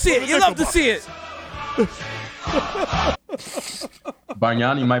title. You love to see it.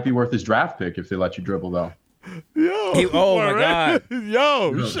 Bargnani might be worth his draft pick if they let you dribble, though. Yo, my God.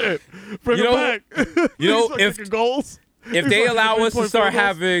 Yo, shit. Bring him back. If goals. If they allow us to start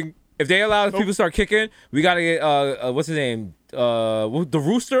having, if they allow people to start kicking, we gotta get what's his name? The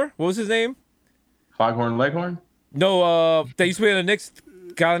Rooster. What was his name? Foghorn Leghorn. No, they used to play in the Knicks.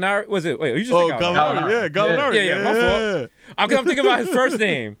 Gallinari, was it? Wait, you just Gallinari. Yeah, Gallinari. Yeah, my fault. I'm thinking about his first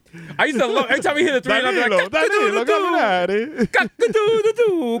name. I used to love every time he hit a 3, I'm like, Gallinari.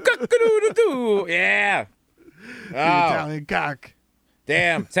 Yeah. Italian cock.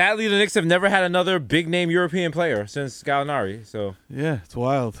 Damn. Sadly, the Knicks have never had another big name European player since Gallinari. So yeah, it's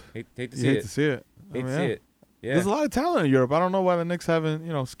wild. Hate to see it. Hate to see it. Yeah. There's a lot of talent in Europe. I don't know why the Knicks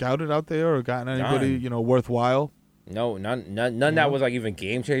haven't, scouted out there or gotten anybody, worthwhile. No, none that was like even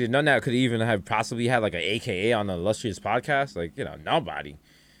game changing. None that could even have possibly had like an AKA on the Illustrious podcast. Like, nobody.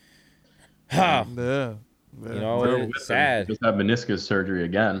 Yeah. It's sad. Just have meniscus surgery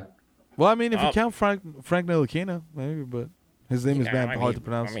again. Well, I mean, if you count Frank Ntilikina, maybe, but his name is hard to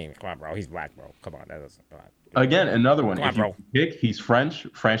pronounce. I mean, come on, bro. He's black, bro. Come on, that doesn't. Again, another one. Come on, bro. He's French.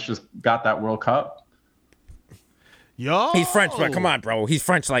 France just got that World Cup. Yo, he's French, but come on, bro. He's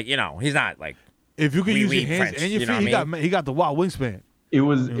French, like he's not like. If you can use your hands and your feet, he got the wild wingspan. It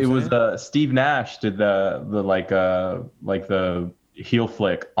was Steve Nash did the heel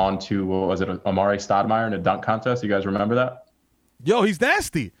flick onto what was it, Amare Stoudemire in a dunk contest. You guys remember that? Yo, he's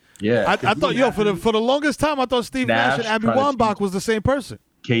nasty. Yeah, I thought for the longest time I thought Steve Nash and Abby Wambach was the same person.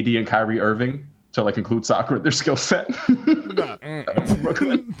 KD and Kyrie Irving to include soccer with their skill set. Nah.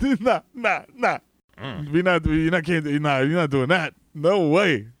 You're not doing that. No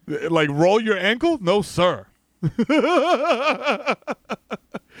way. Like roll your ankle? No, sir. I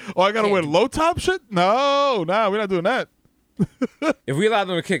gotta wear low top shit? No, we're not doing that. If we allow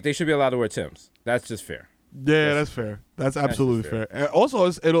them to kick, they should be allowed to wear Timbs. That's just fair. Yeah, that's fair. That's absolutely fair. And also,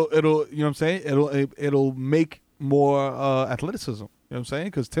 it'll you know what I'm saying? It'll make more athleticism. You know what I'm saying?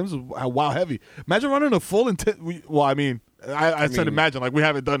 Because Timbs is wild heavy. Imagine running a full I said imagine, like we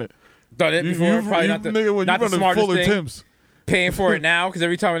haven't done it. Done it before? Probably not the smartest thing. Timbs. paying for it now because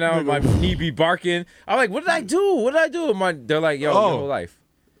every time now my knee be barking. I'm like, what did I do? What did I do? They're like, yo, your whole life.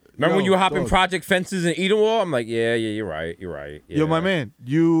 Remember when you were hopping project fences in Edenwall? I'm like, yeah, you're right. Yeah. Yo, my man,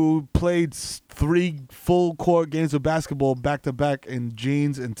 you played 3 full court games of basketball back to back in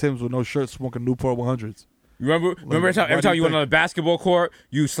jeans and Timbs with no shirt, smoking Newport 100s. Remember every time you went on a basketball court,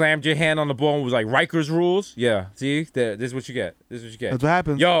 you slammed your hand on the ball and was like Riker's rules. Yeah, see, this is what you get. That's what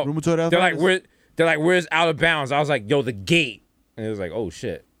happens. Yo, they're like, where's out of bounds? I was like, yo, the gate, and it was like, oh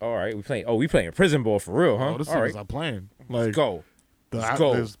shit. All right, we playing prison ball for real, huh? Oh, this all is not playing. Like, let's go. Let's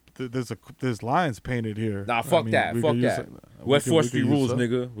go. There's lines painted here. Nah, fuck that. West 4th Street rules,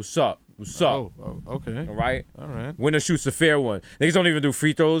 nigga. What's up? Oh, okay. All right. Winner shoots a fair one. Niggas don't even do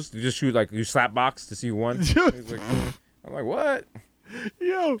free throws. They just shoot you slap box to see who won. I'm like, what?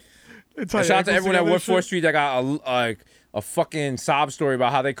 Yo. Shout out to everyone at West 4th Street that got a fucking sob story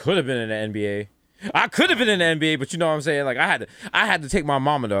about how they could have been in the NBA. I could have been in the NBA, but you know what I'm saying? Like I had to take my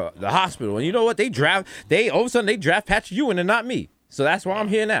mom to the hospital, and you know what? All of a sudden they draft Patrick Ewing and not me. So that's why I'm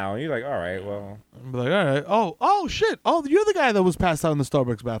here now. And you're like, all right, well. I'm like, all right. Oh, shit. Oh, you're the guy that was passed out in the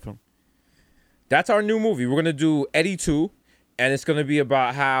Starbucks bathroom. That's our new movie. We're going to do Eddie 2, and it's going to be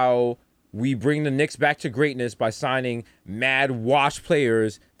about how we bring the Knicks back to greatness by signing mad wash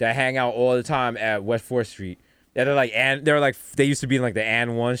players that hang out all the time at West 4th Street. That are like, and they used to be in like the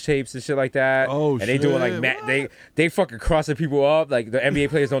and one shapes and shit like that. Oh, and they doing like they fucking crossing people up. Like the NBA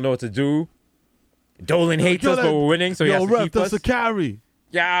players don't know what to do. Dolan hates us, but we're winning, so he has to keep us. That's a carry.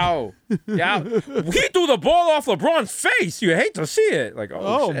 Yo. He threw the ball off LeBron's face. You hate to see it. Like,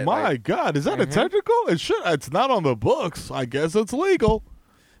 oh shit, my God, is that a technical? It's not on the books. I guess it's legal.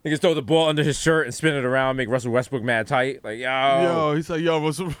 Niggas throw the ball under his shirt and spin it around, make Russell Westbrook mad tight. Like, yo. He's like, yo,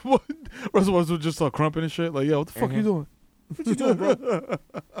 Russell Westbrook just start crumping and shit. Like, yo, what the fuck you doing? What you doing, bro?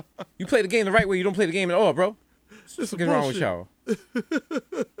 You play the game the right way. You don't play the game at all, bro. What's wrong with y'all?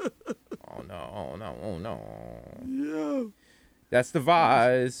 Oh no. Yeah. That's the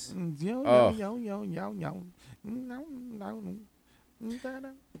vibes.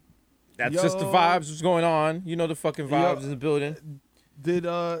 That's just the vibes. What's going on? You know the fucking vibes in the building.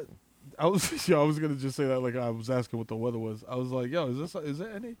 I was gonna just say that like I was asking what the weather was. I was like, yo, is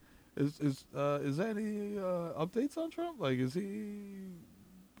there any updates on Trump? Like, is he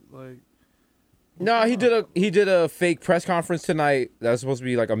like? No, he did a fake press conference tonight. That was supposed to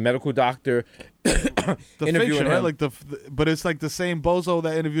be like a medical doctor interviewing him. Right? Like but it's like the same bozo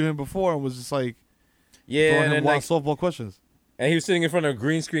that interviewed him before and was just like, throwing him wild softball questions. And he was sitting in front of a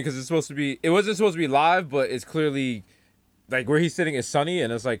green screen because it wasn't supposed to be live, but it's clearly like where he's sitting is sunny,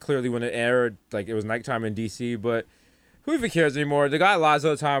 and it's like clearly when it aired, like it was nighttime in DC. But who even cares anymore? The guy lies all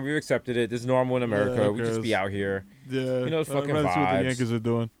the time. We've accepted it. This is normal in America. We just be out here. Yeah, you know the fucking vibes. See what the Yankees are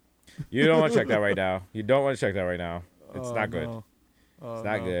doing. You don't want to check that right now. It's not good. No. It's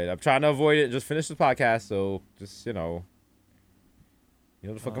not good. I'm trying to avoid it. Just finish the podcast, so just you know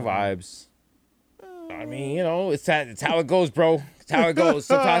the fucking vibes. I mean, it's how it goes, bro. It's how it goes.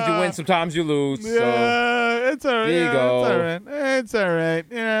 Sometimes you win, sometimes you lose. Yeah, it's all right. There you go. It's all right.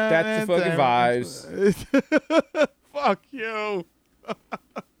 Yeah, that's the fucking vibes. Fuck you.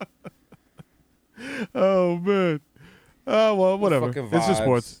 Oh man. Oh well, whatever. It's just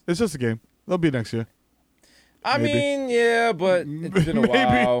sports. It's just a game. They'll be next year. I mean, yeah, but it's been a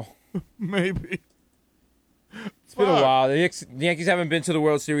while. Maybe. It's been a while. The Yankees haven't been to the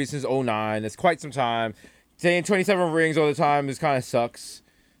World Series since 2009. It's quite some time. Saying 27 rings all the time is kind of sucks.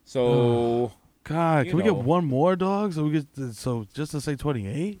 So, God, can we get one more, dog? So just to say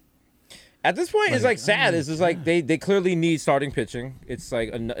 28? At this point, it's like sad. It's just like they clearly need starting pitching. It's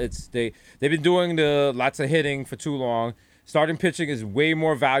like they've been doing the lots of hitting for too long. Starting pitching is way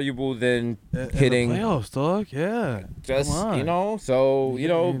more valuable than hitting. In the playoffs, dog. Yeah. Just and then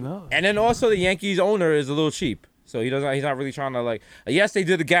also the Yankees owner is a little cheap, so he's not really trying to like. Yes, they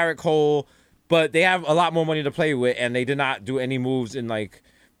did the Garrett Cole, but they have a lot more money to play with, and they did not do any moves in like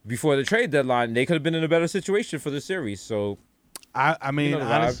before the trade deadline. They could have been in a better situation for the series. So, I mean,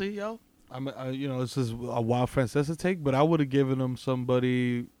 honestly, yo. This is a wild Francesa take, but I would have given him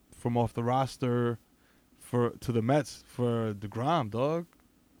somebody from off the roster to the Mets for DeGrom, dog.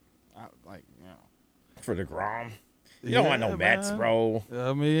 For DeGrom, you don't want no Mets, bro.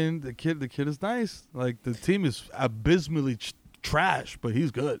 I mean, the kid is nice. Like the team is abysmally trash, but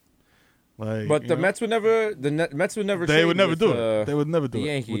he's good. Like, but the Mets would never. Mets would never. They would never do it. They would never do it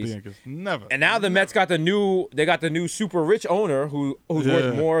with the Yankees. Never. And now the Mets got the new super rich owner who's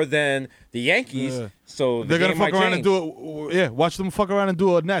worth more than the Yankees. Yeah. So they're gonna fuck around and do it. Yeah, watch them fuck around and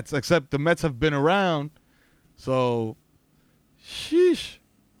do it Nets. Except the Mets have been around, so sheesh.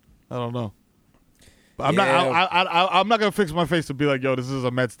 I don't know. I'm not gonna fix my face to be like, yo, this is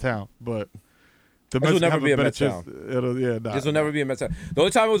a Mets town, but the This will Mets never have be a better Mets chance. town. This will never be a Mets town. The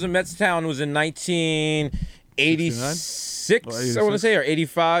only time it was a Mets town was in 1986, I want to say, or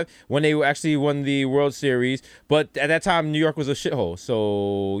 85, when they actually won the World Series. But at that time, New York was a shithole,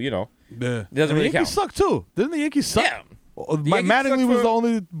 so it doesn't really the Yankees count. suck too. Didn't the Yankees suck? Yeah. Mattingly was the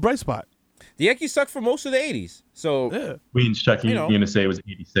only bright spot. The Yankees sucked for most of the 80s. So Queens checking Unisay was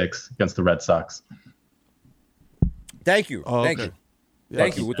 86 against the Red Sox. Thank you. Thank you.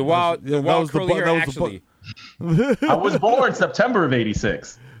 Thank you. With the wild curly hair, actually. I was born September of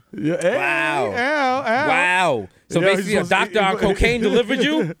 86. Wow. Ow. Wow. So basically a doctor on cocaine delivered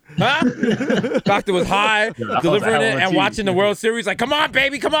you? Huh? Doctor was high, delivering it and watching the World Series like, come on,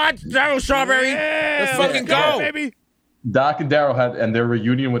 baby, come on, Darryl Strawberry. Let's fucking go. Baby. Doc and Darryl had, and their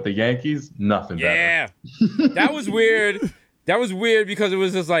reunion with the Yankees, nothing better. Yeah. That was weird. That was weird because it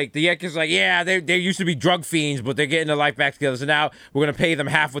was just like the Yankees like, yeah, they used to be drug fiends, but they're getting their life back together. So now we're gonna pay them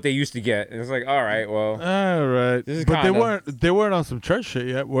half what they used to get. And it's like, all right, well, This is but they weren't on some church shit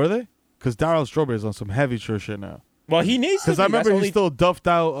yet, were they? Because Darryl Strawberry's on some heavy church shit now. Well, he needs to. Because I remember he still duffed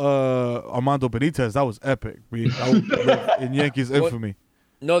out Armando Benitez. That was epic. In Yankees infamy.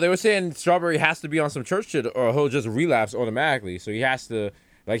 No, they were saying Strawberry has to be on some church shit or he'll just relapse automatically. So he has to,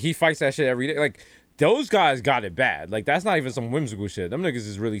 like, he fights that shit every day. Like, those guys got it bad. Like, that's not even some whimsical shit. Them niggas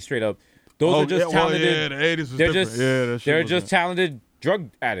is really straight up. Those are just talented. The 80s was they're different. they're just talented drug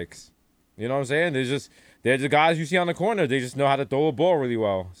addicts. You know what I'm saying? They're the guys you see on the corner. They just know how to throw a ball really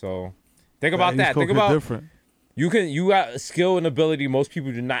well. So think about that. Think about different. You got a skill and ability most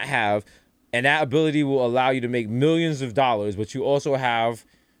people do not have, and that ability will allow you to make millions of dollars. But you also have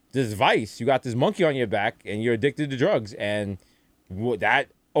this vice. You got this monkey on your back, and you're addicted to drugs, and that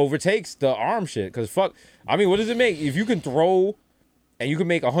overtakes the arm shit. Because fuck, I mean, what does it make if you can throw, and you can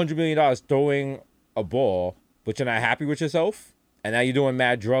make $100 million throwing a ball, but you're not happy with yourself, and now you're doing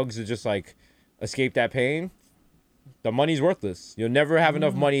mad drugs to just like escape that pain? The money's worthless. You'll never have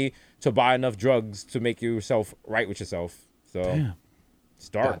enough money to buy enough drugs to make yourself right with yourself. So it's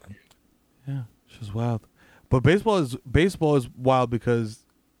dark. Yeah, it's just wild. But baseball is wild because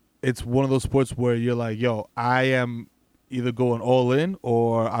it's one of those sports where you're like, yo, I am either going all in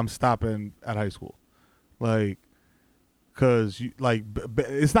or I'm stopping at high school. Like, because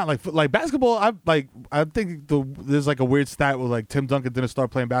it's not like basketball. I think there's like a weird stat where like Tim Duncan didn't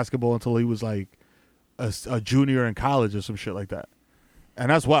start playing basketball until he was like a junior in college or some shit like that. And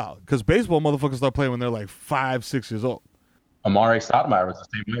that's wild because baseball motherfuckers start playing when they're like 5-6 years old. Amare Stoudemire was the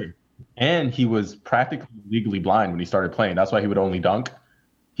same way. And he was practically legally blind when he started playing. That's why he would only dunk.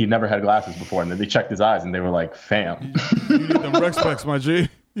 He never had glasses before. And then they checked his eyes and they were like, fam. You need them rec specs, my G.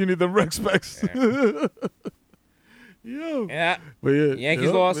 You need them rec specs. Yo. Yeah. But yeah. Yankees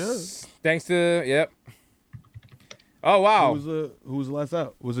lost thanks to, Oh, wow. Who was the last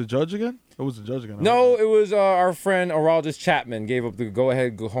out? Was it Judge again? Or was it Judge again? No, it was our friend Aroldis Chapman gave up the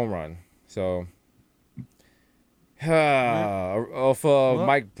go-ahead home run. So, off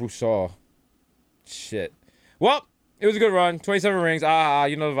Mike Broussard. Shit. Well, it was a good run. 27 rings.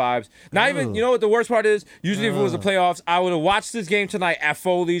 You know the vibes. Not even, you know what the worst part is? Usually if it was the playoffs, I would have watched this game tonight at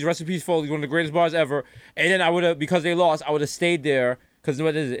Foley's. Rest in peace, Foley's, one of the greatest bars ever. And then I would have, because they lost, I would have stayed there. Because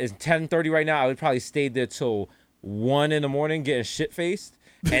what is it? It's 10:30 right now. I would probably stayed there till 1 a.m. getting shit-faced.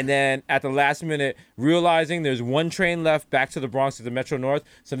 And then at the last minute, realizing there's one train left back to the Bronx to the Metro North.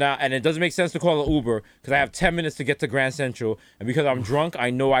 So now, and it doesn't make sense to call an Uber because I have 10 minutes to get to Grand Central. And because I'm drunk,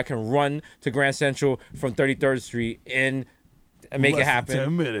 I know I can run to Grand Central from 33rd Street and make it happen.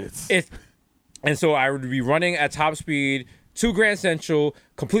 10 minutes. And so I would be running at top speed to Grand Central,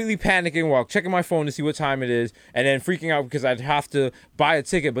 completely panicking while checking my phone to see what time it is, and then freaking out because I'd have to buy a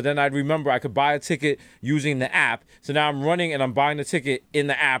ticket. But then I'd remember I could buy a ticket using the app. So now I'm running and I'm buying the ticket in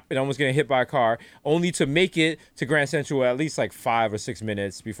the app and almost getting hit by a car, only to make it to Grand Central at least like 5 or 6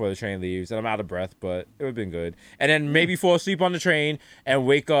 minutes before the train leaves. And I'm out of breath, but it would have been good. And then maybe fall asleep on the train and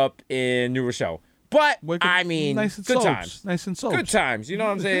wake up in New Rochelle. But, I mean, nice and good soaps. times. Nice and soaps. Good times. You know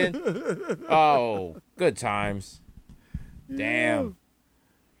what I'm saying? Oh, good times. Damn.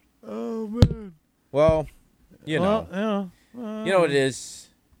 Oh, man. Well, you know. Yeah. You know what it is.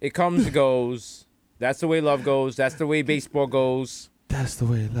 It comes and goes. That's the way love goes. That's the way baseball goes. That's the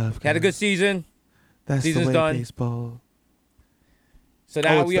way love goes. Had a good season. That's Season's the way done. baseball. So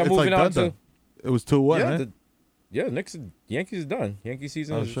now we are moving on to. It was 2-1, Yankees is done. Yankee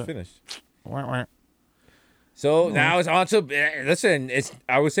season is finished. Wah. So now it's on to listen.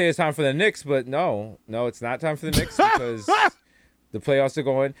 I would say it's time for the Knicks, but no, it's not time for the Knicks because the playoffs are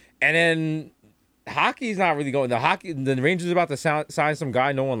going. And then hockey's not really going. The Rangers are about to sign some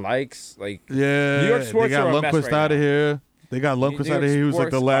guy no one likes. Like, yeah, New York sports they got are a mess Lundqvist right out of now. here. They got Lundqvist out of here. He was like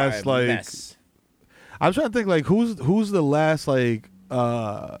the last like. Mess. I'm trying to think like who's the last like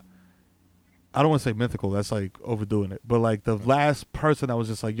I don't want to say mythical. That's like overdoing it. But like the last person that was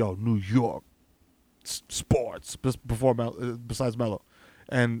just like, yo, New York sports before besides Melo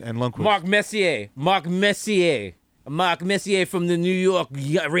and Lundqvist. Mark Messier from the New York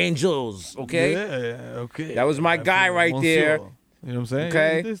Rangers. Okay. Yeah. Okay. That was my guy right there. You know what I'm saying?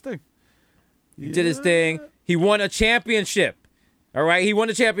 Okay. He did his thing. He did his thing. He won a championship. All right, he won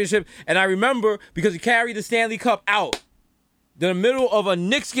the championship, and I remember because he carried the Stanley Cup out in the middle of a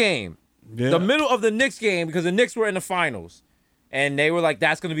Knicks game. Yeah. The middle of the Knicks game because the Knicks were in the finals, and they were like,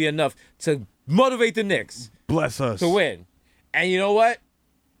 "That's going to be enough to motivate the Knicks Bless us to win." And you know what?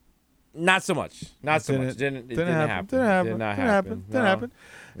 Not so much. Not so much. It didn't happen. Did not happen. Didn't happen.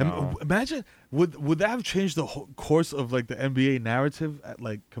 No. Imagine would that have changed the whole course of like the NBA narrative at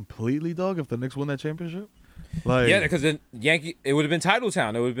like completely, dog? If the Knicks won that championship. Like, Yeah, because then it would have been title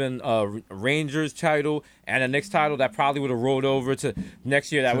town. It would have been Rangers title and a Knicks title that probably would have rolled over to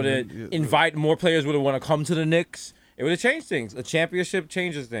next year. That would have invite more players would have want to come to the Knicks. It would have changed things. A championship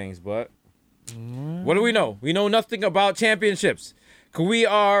changes things, but what do we know? We know nothing about championships. 'Cause we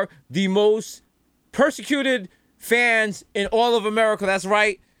are the most persecuted fans in all of America. That's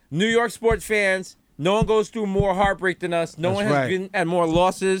right. New York sports fans. No one goes through more heartbreak than us. No one has been at more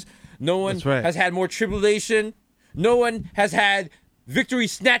losses. No one has had more tribulation. No one has had victory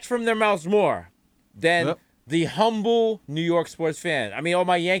snatched from their mouths more than the humble New York sports fan. I mean, all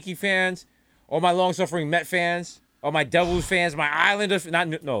my Yankee fans, all my long-suffering Met fans, all my Devils fans, my Islanders.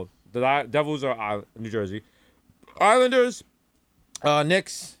 The Devils are New Jersey. Islanders,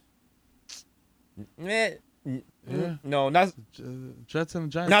 Knicks. No, not Jets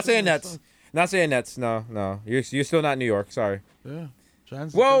and Giants. Not saying Nets. Not saying Nets. No. You're still not New York. Sorry. Yeah.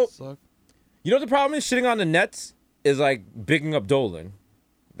 Giants Well, suck. You know what the problem is? Shitting on the Nets is like bigging up Dolan.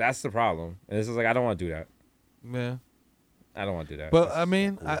 That's the problem. And it's just like, I don't want to do that. Yeah. I don't want to do that. But That's I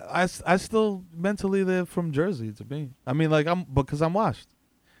mean, cool. I still mentally live from Jersey to me. I mean, like because I'm washed.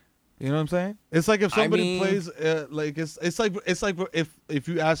 You know what I'm saying? It's like if somebody plays like it's like if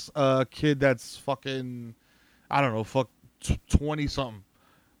you ask a kid that's fucking I don't know 20 something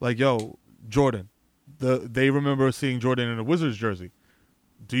like yo Jordan, they remember seeing Jordan in a Wizards jersey.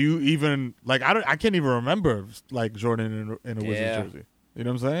 Do you even like I can't even remember like Jordan in a Wizards jersey. You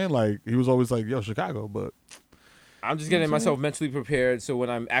know what I'm saying? Like he was always like yo Chicago, but I'm just getting myself mentally prepared so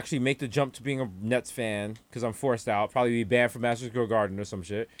when I actually make the jump to being a Nets fan, because I'm forced out, probably be banned from Madison Square Garden or some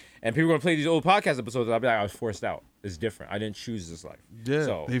shit, and people are gonna play these old podcast episodes, and I'll be like, I was forced out. It's different. I didn't choose this life. Yeah,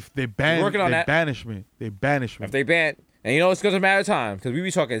 so they banish me. If they ban, and you know it's gonna matter of time because we be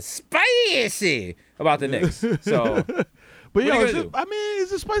talking spicy about the Knicks. So, but yo, I mean,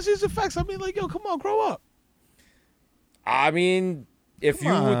 is it spicy as effects? I mean, like yo, come on, grow up. I mean. If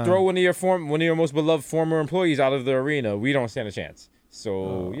you would throw one of your most beloved former employees out of the arena, we don't stand a chance.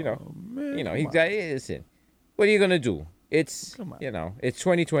 So listen, what are you gonna do? It's it's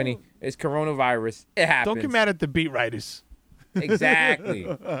 2020. It's coronavirus. It happens. Don't get mad at the beat writers. Exactly.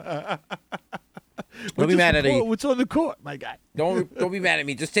 Don't be mad at me. What's on the court, my guy? Don't be mad at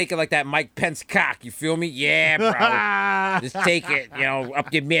me. Just take it like that Mike Pence cock. You feel me? Yeah, bro. Just take it.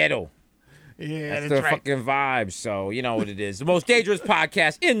 Up your middle. Yeah, that's the fucking vibe. So you know what it is. The most dangerous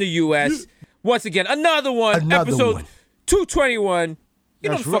podcast in the U.S. Once again, another one. Episode 221. You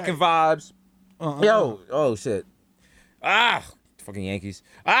know the fucking vibes. Yo, oh shit. Fucking Yankees.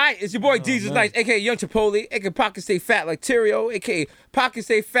 All right, it's your boy Jesus Nice, a.k.a. Young Chipotle, a.k.a. Pocket Stay Fat like Tyrio, a.k.a. Pocket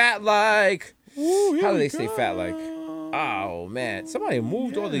Stay Fat like... How do they stay fat like? Oh, man. Somebody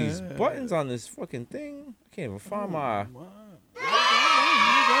moved all these buttons on this fucking thing. I can't even find my...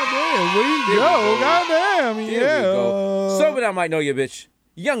 Goddamn, There we go. Someone I might know you, bitch.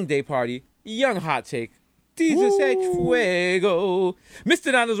 Young Day Party. Young Hot Take. Jesus H. Fuego.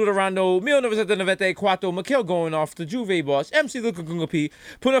 Mr. Nando's with a rondo. 1994. Mikhail going off. The Juve boss. MC Luka Gunga P.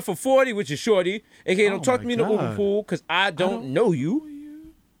 Put up for 40, which is shorty. A.k.a. don't talk to me in the open pool because I don't know you.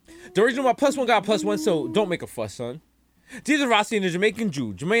 The original my +1 got +1, so don't make a fuss, son. Jesus Rossi and the Jamaican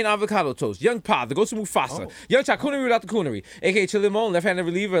Jew, Jermaine Avocado Toast, Young Pa, the Ghost of Mufasa, Young Chakunery without the coonery, a.k.a. Chilimon, left-handed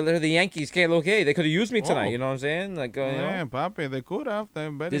reliever, the Yankees, can't okay. They could have used me tonight, you know what I'm saying? Like, Papi, they could have.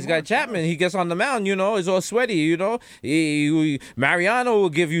 This guy Chapman, he gets on the mound, is all sweaty, Mariano will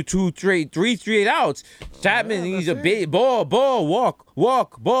give you 3 straight outs. Chapman, he's a big ball, walk,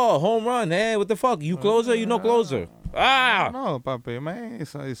 ball, home run. Hey, what the fuck? You closer, you no closer. No, Papi, man,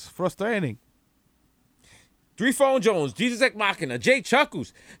 it's frustrating. Three Phone Jones, Jesus Ex Machina, Jay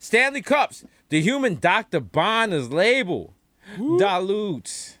Chuckles, Stanley Cups, The Human, Dr. Bonner's Label,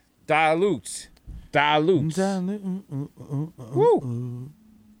 Dilutes. Woo.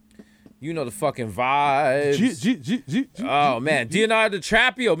 You know the fucking vibes. Oh, man. Leonardo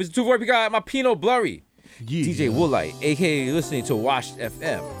DiCaprio, Mr. 240, we got my Pinot Blurry. Yeah. DJ Woolite, a.k.a. listening to Washed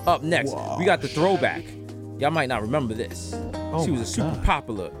FM. Up next, we got the throwback. Y'all might not remember this. She was a super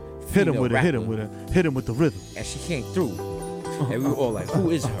popular Hit him female with it, hit him with it, hit him with the rhythm. and she came through. And we were all like, who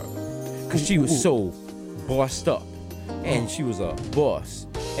is her? Because she was so bossed up. And she was a boss.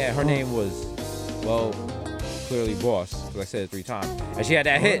 And her name was, well, clearly Boss, because I said it 3 times. And she had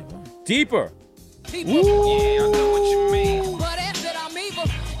that hit, Deeper. Yeah, I know what you mean. But after I'm evil,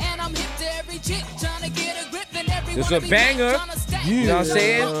 and I'm hip to every chick, trying to get a grip, and everyone This is a banger. You know what I'm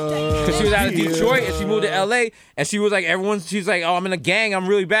saying? Because she was out of Detroit and she moved to LA and she was like, she's like, oh, I'm in a gang, I'm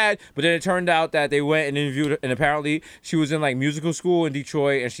really bad. But then it turned out that they went and interviewed her, and apparently she was in like musical school in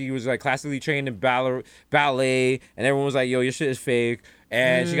Detroit and she was like classically trained in ballet, and everyone was like, yo, your shit is fake.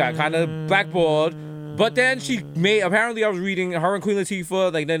 And she got kind of blackballed. But then apparently I was reading her and Queen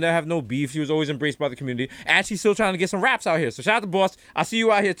Latifah, like, they have no beef. She was always embraced by the community. And she's still trying to get some raps out here. So shout out to Boss. I see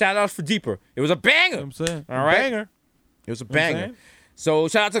you out here. Shout out for Deeper. It was a banger. You know what I'm saying? All right? Banger. It was a banger. So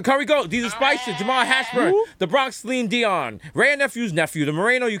shout out to Curry Goat, Diesel Spicer, Jamal Hashburn, the Bronx Lean Dion, Ray and Nephew's nephew, the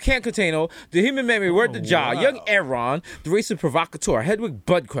Moreno You Can't Containo, the Human Memory, Word the Jaw, Young Aaron, the Racing Provocateur, Hedwig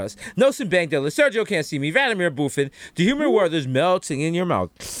Budquest, Nelson Bangdiller, Sergio Can't See Me, Vladimir Buffin, the Human Werther's melting in your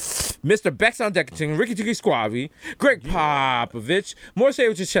mouth, Mr. Bex on Deckerton, Ricky Tiki Squavi, Greg Popovich, More Say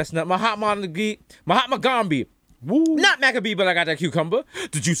with your chestnut, Mahatma Gandhi. Woo. Not Maccabee, but I got that cucumber.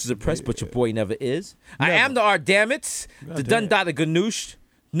 The juice is oppressed, but your boy never is. Never. I am the Art Dammit, the Dundada Ganoush.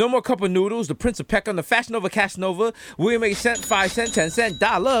 No more cup of noodles, the Prince of Peckham, the Fashion Nova Cash Nova. William 8 cent, 5 cent, 10 cent,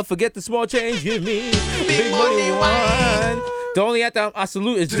 dollar. Forget the small change, give me big money one. The only anthem I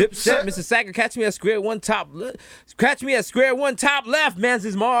salute is Dipset. Mr. Sacker, catch me at square one top left. Man's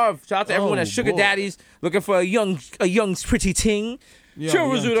is Marv. Shout out to everyone at Sugar Daddies looking for a young pretty ting. Chill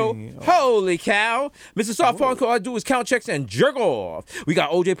Rizzuto, holy cow. Mr. Soft Punk, all I do is count checks and jerk off. We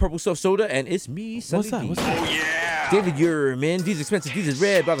got OJ Purple Soft Soda, and it's me, Sunny D. What's that? Oh, yeah. David Yurman, these expensive, these is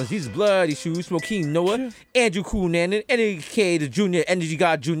red, brothers, these is bloody shoes, Smokeen Noah, Andrew Cool Nannon, NAK, the Junior, Energy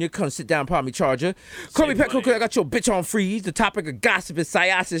God Junior, come sit down, pop me charger. Call me Petco, I got your bitch on freeze. The topic of gossip is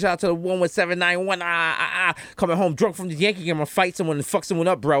psoriasis. Shout out to the 11791. Coming home drunk from the Yankee game, I'm gonna fight someone and fuck someone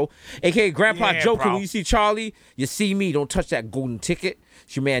up, bro. AKA Grandpa Joker, when you see Charlie, you see me, don't touch that golden ticket.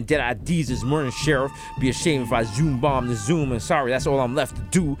 It's your man Dead IDs is morning sheriff. Be ashamed if I zoom bomb the Zoom. And sorry, that's all I'm left to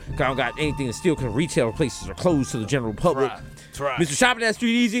do. Cause I don't got anything to steal because retail places are closed to the general public. That's right. Mr. Shopping at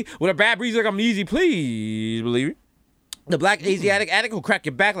Street Easy with a bad breeze like I'm easy, please believe it. The Black Asiatic Addict who'll crack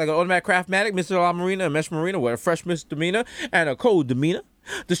your back like an automatic Craftmatic. Mr. La Marina and Mesh Marina with a fresh misdemeanor and a cold demeanor.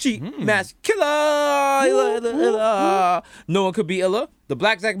 The Sheet Mask Killer. No one could be iller. The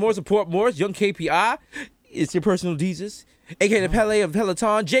Black Zach Moore support Morris. Young KPI. It's your personal Jesus. A.K.A. the Pele of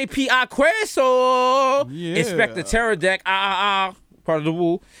Peloton. JP Queso. Yeah. Inspector Terror Deck. Part of the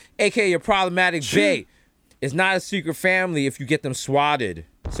Woo. A.K.A. your problematic Bay. It's not a secret family if you get them swatted.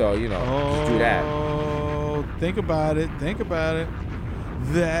 So, just do that. Think about it.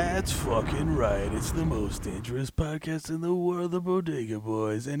 That's fucking right. It's the most dangerous podcast in the world, the Bodega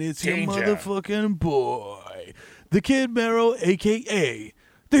Boys. And it's your motherfucking boy, the Kid Mero, a.k.a.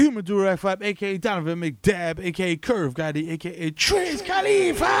 the Human Durag 5, a.k.a. Donovan McDab, a.k.a. Curve Gotti, a.k.a. Triz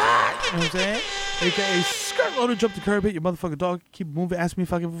Khalifa. You know what I'm saying? A.k.a. Skirt Loader, jump the curb, hit your motherfucking dog, keep moving, ask me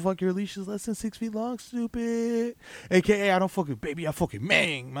if I can fuck your leash is less than 6 feet long, stupid. A.k.a. I don't fucking baby, I fucking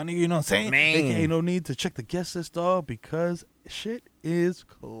mang, my nigga, you know what I'm saying? Mang. A.k.a. no need to check the guest list, dog, because shit is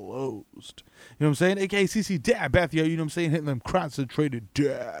closed. You know what I'm saying? A.k.a. CC Dab, Bathia, you know what I'm saying? Hitting them concentrated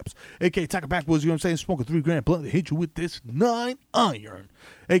dabs. A.k.a. Taka Backwoods, you know what I'm saying? Smoking 3 grand blunt to hit you with this 9 iron.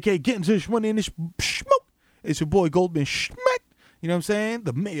 A.k.a. getting to this money in this smoke. It's your boy Goldman Schmeck. You know what I'm saying?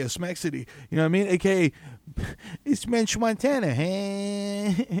 The mayor of Smack City. You know what I mean? A.k.a. it's Mensch Montana.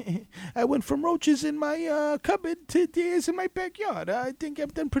 I went from roaches in my cupboard to deers in my backyard. I think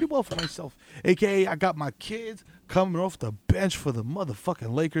I've done pretty well for myself. A.k.a. I got my kids coming off the bench for the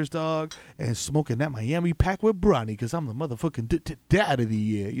motherfucking Lakers, dog, and smoking that Miami pack with Bronny because I'm the motherfucking dad of the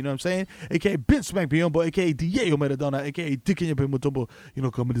year. You know what I'm saying? A.k.a. Ben Smack Biombo, a.k.a. Diego Maradona, a.k.a. Dick in your Mutombo. You know,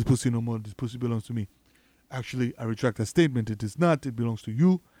 come in this pussy no more. This pussy belongs to me. Actually, I retract that statement. It is not. It belongs to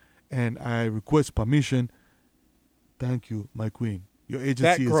you. And I request permission. Thank you, my queen. Your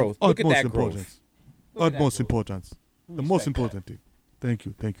agency is of utmost importance. Utmost importance. The most important thing. Thank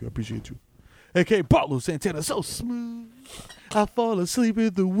you. I appreciate you. A.K.A. Barlow Santana, so smooth. I fall asleep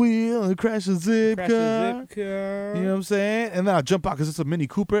at the wheel and crash a zip car. You know what I'm saying? And then I jump out because it's a Mini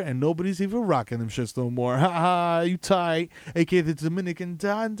Cooper and nobody's even rocking them shits no more. Ha ha, you tight. A.K.A. the Dominican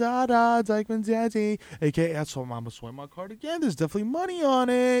Dykeman Daddy. A.K.A. I saw Mama swipe my card again. There's definitely money on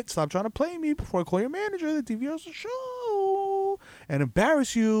it. Stop trying to play me before I call your manager that DVR's the show and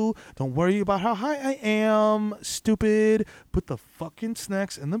embarrass you. Don't worry about how high I am. Stupid. Put the fucking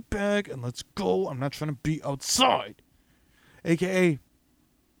snacks in the bag and let's go. I'm not trying to be outside. A.K.A.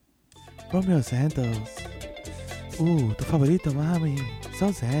 Romeo Santos. Ooh, the favorito, mami.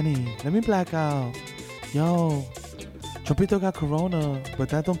 So zany. Let me black out. Yo, Trumpito got corona, but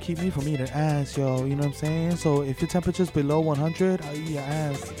that don't keep me from eating ass, yo. You know what I'm saying? So if your temperature's below 100, I'll eat your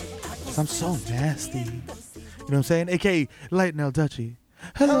ass. 'Cause I'm so nasty. You know what I'm saying? A.K.A. Light Now Dutchie.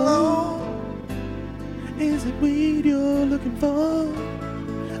 Hello. Is it weed you're looking for?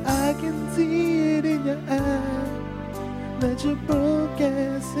 I can see it in your eyes. That your broke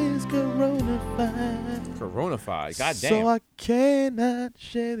ass is coronafied. Coronafied, goddamn. So I cannot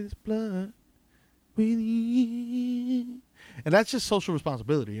share this blood with you. And that's just social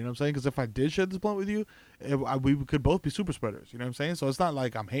responsibility, you know what I'm saying? Because if I did share this blunt with you, we could both be super spreaders, you know what I'm saying? So it's not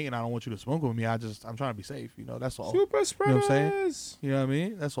like I'm hating, I don't want you to smoke with me. I'm trying to be safe, you know, that's all. Super spreaders. You know what I'm saying? You know what I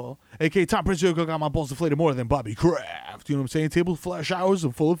mean? That's all. A.K.A. Tom Prince Jr. got my balls deflated more than Bobby Kraft. You know what I'm saying? Table flash hours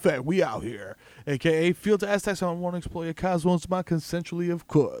in full effect. We out here. A.K.A. Field to Aztecs. I don't want to explore your cosmos, my consensually, of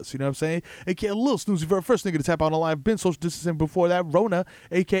course. You know what I'm saying? A.K.A. Lil Snoozy for first nigga to tap out on live. Been social distancing before that. Rona.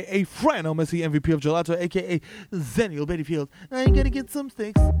 A.K.A. Frano Messi, MVP of Gelato. A.K.A. Zeniel Bettyfield. I ain't gonna get some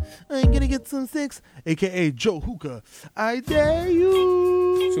sticks. A.K.A. Joe Hookah. I dare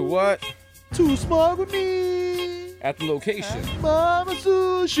you. To what? To smoke with me. At the location. Mama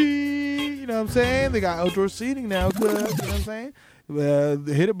Sushi. You know what I'm saying? They got outdoor seating now. Good. You know what I'm saying?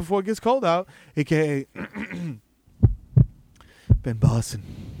 Hit it before it gets cold out. A.K.A. Ben Boston.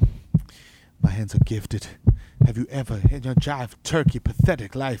 My hands are gifted. Have you ever, in your jive turkey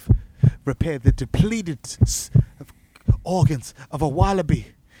pathetic life, repaired the depleted organs of a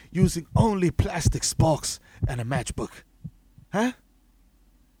wallaby using only plastic sparks and a matchbook? Huh?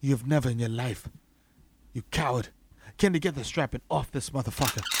 You've never in your life. You coward. Can you get the strapping off this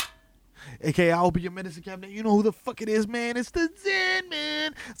motherfucker? A.K.A. I'll be your medicine cabinet. You know who the fuck it is, man. It's the Zen,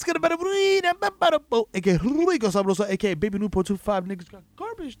 man. It's gonna be A.K.A. Rico Sabroso. A.K.A. Baby Newport 25 niggas got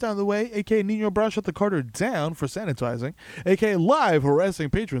garbage down the way. A.K.A. Nino Brown shut the Carter down for sanitizing. A.K.A. live harassing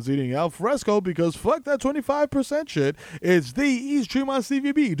patrons eating al fresco because fuck that 25% shit. It's the East Tremont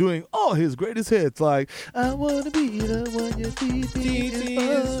CVB doing all his greatest hits like I wanna be the one your TT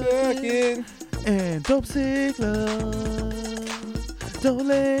is fucking and Dope Sick Love. Don't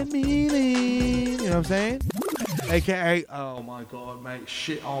let me leave. You know what I'm saying? A.K.A. Oh my God, mate.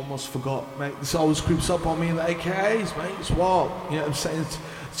 Shit, I almost forgot, mate. This always creeps up on me in the AKAs, mate. It's wild. You know what I'm saying?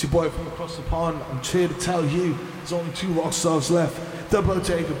 It's your boy from across the pond. I'm here to tell you there's only 2 rock stars left. The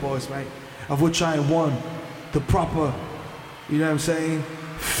Bottega Boys, mate. Of which I am one. The proper, you know what I'm saying?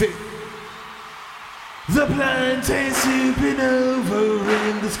 Fit. The plantain supernova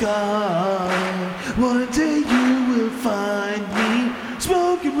in the sky. One day you will find me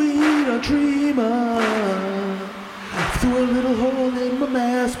smoking weed on Tremont. Through a little hole in my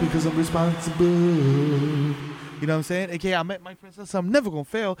mask because I'm responsible. You know what I'm saying? A.K.A. I met Mike Princess. I'm never gonna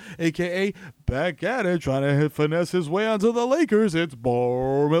fail. A.K.A. back at it, trying to finesse his way onto the Lakers. It's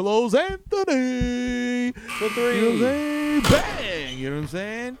Barmelos Anthony. For 3. You know what I'm saying? Bang! You know what I'm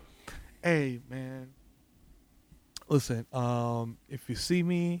saying? Hey, man. Listen, if you see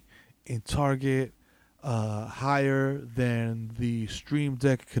me in Target higher than the Stream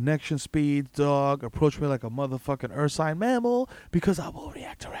Deck connection speed, dog, approach me like a motherfucking ursine mammal because I will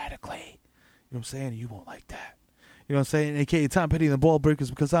react erratically. You know what I'm saying? You won't like that. You know what I'm saying? A.K.A. Tom Petty and the Ball Breakers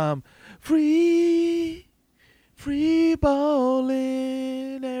because I'm free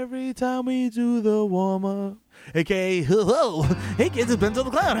balling every time we do the warm-up. A.K.A. hello. Hey kids, it's Benzo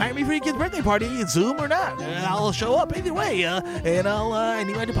the Clown. Hire me for your kid's birthday party, Zoom or not. I'll show up either way, and I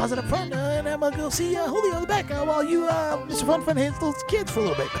need my deposit up front, and I'm gonna go see Julio in the back while you, Mr. Fun Friend, hands those kids for a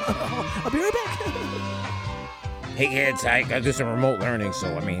little bit. I'll be right back. Hey kids, I gotta do some remote learning, so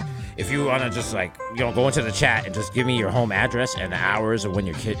I mean, if you wanna just like, you know, go into the chat and just give me your home address and the hours of when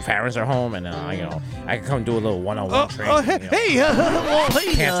your parents are home, and you know, I can come do a little one-on-one training. Hey,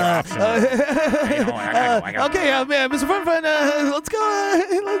 cancer option. Okay, man, Mr. Fun Friend, let's go.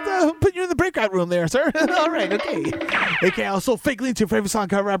 Let's put you in the breakout room there, sir. All right, okay. A.K.A. also fake lean to your favorite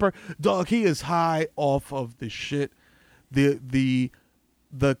songcard rapper, dog. He is high off of the shit, the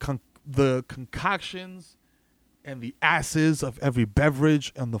concoctions and the asses of every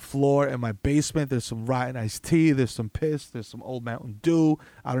beverage on the floor in my basement. There's some rotten iced tea. There's some piss. There's some old Mountain Dew.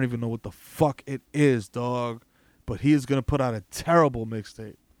 I don't even know what the fuck it is, dog. But he is going to put out a terrible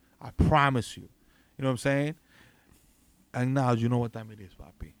mixtape. I promise you. You know what I'm saying? And now you know what time it is,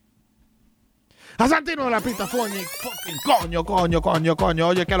 papi. A Santino de la pista, fucking coño.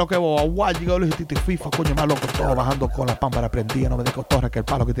 Oye, ¿qué es lo que vos? Guay, llegó el tito FIFA, coño, más loco, todo bajando con la pámpara prendida. No me dejo torre que el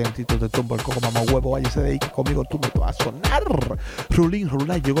palo que tiene el tito de tumbo, el coco, mamá huevo. Váyase de ahí que conmigo tú me vas a sonar. Rulín,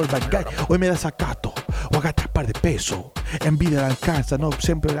 llegó el bad guy. Hoy me da sacato, o a gastar par de pesos. Envidia la alcanza, no,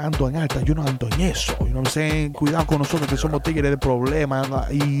 siempre ando en alta, yo no ando en eso. You know what I'm saying? Cuidado con nosotros que somos tigres de problemas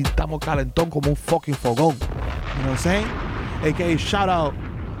y estamos calentón como un fucking fogón. You know what I'm saying? A.K.A. shout out.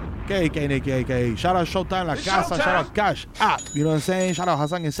 KK, shout out Showtime La Casa, shout out Cash App, you know what I'm saying? Shout out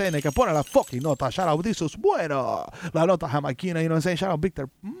Hassan Insane, que pone la fucking nota, shout out Disos Bueno, la nota jamaiquina, you know what I'm saying? Shout out Víctor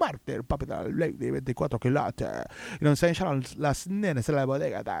Marter, papi de la ley de 24 quilates, you know what I'm saying? Shout out las nenes de la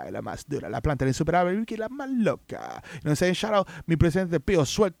bodega, la más dura, la planta de insuperable, Vicky, la más loca, you know what I'm saying? Shout out mi presidente Pío,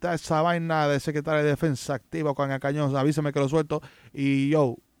 suelta esa vaina de secretario de defensa activa con el cañón, avísame que lo suelto, y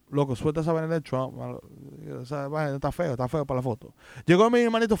yo, loco, suelta esa vaina de Trump. Esa vaina está feo para la foto. Llegó mi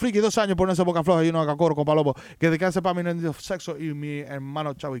hermanito Friki, 2 años por esa boca floja y uno acá con Palomo. Que de casa para mi niño sexo y mi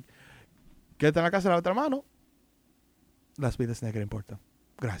hermano Chavik. Que está en la casa de la otra mano. Las vidas negras importan.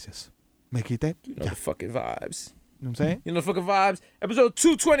 Gracias. Me quité. You know the fucking vibes. You know what I'm saying? You know the fucking vibes. Episode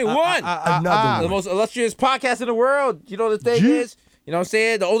 221. The most illustrious podcast in the world. You know the thing is, you know what I'm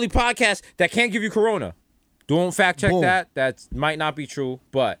saying? The only podcast that can't give you corona. Don't fact check that. That might not be true,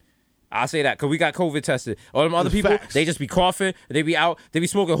 but I'll say that because we got COVID tested. All them other people, they just be coughing. They be out. They be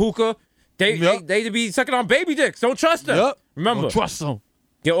smoking hookah. They be sucking on baby dicks. Don't trust them. Yep. Remember, don't trust them.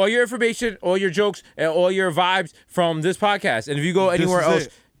 Get all your information, all your jokes, and all your vibes from this podcast. And if you go anywhere else,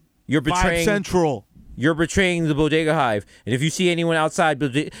 you're betraying. Vibe Central. You're betraying the Bodega Hive. And if you see anyone outside,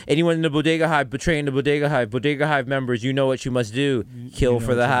 anyone in the Bodega Hive betraying the Bodega Hive members, you know what you must do. Kill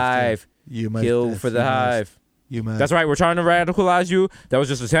for the Hive. Kill for the Hive. That's right. We're trying to radicalize you. That was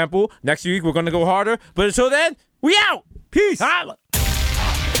just a sample. Next week, we're going to go harder. But until then, we out. Peace. Holla.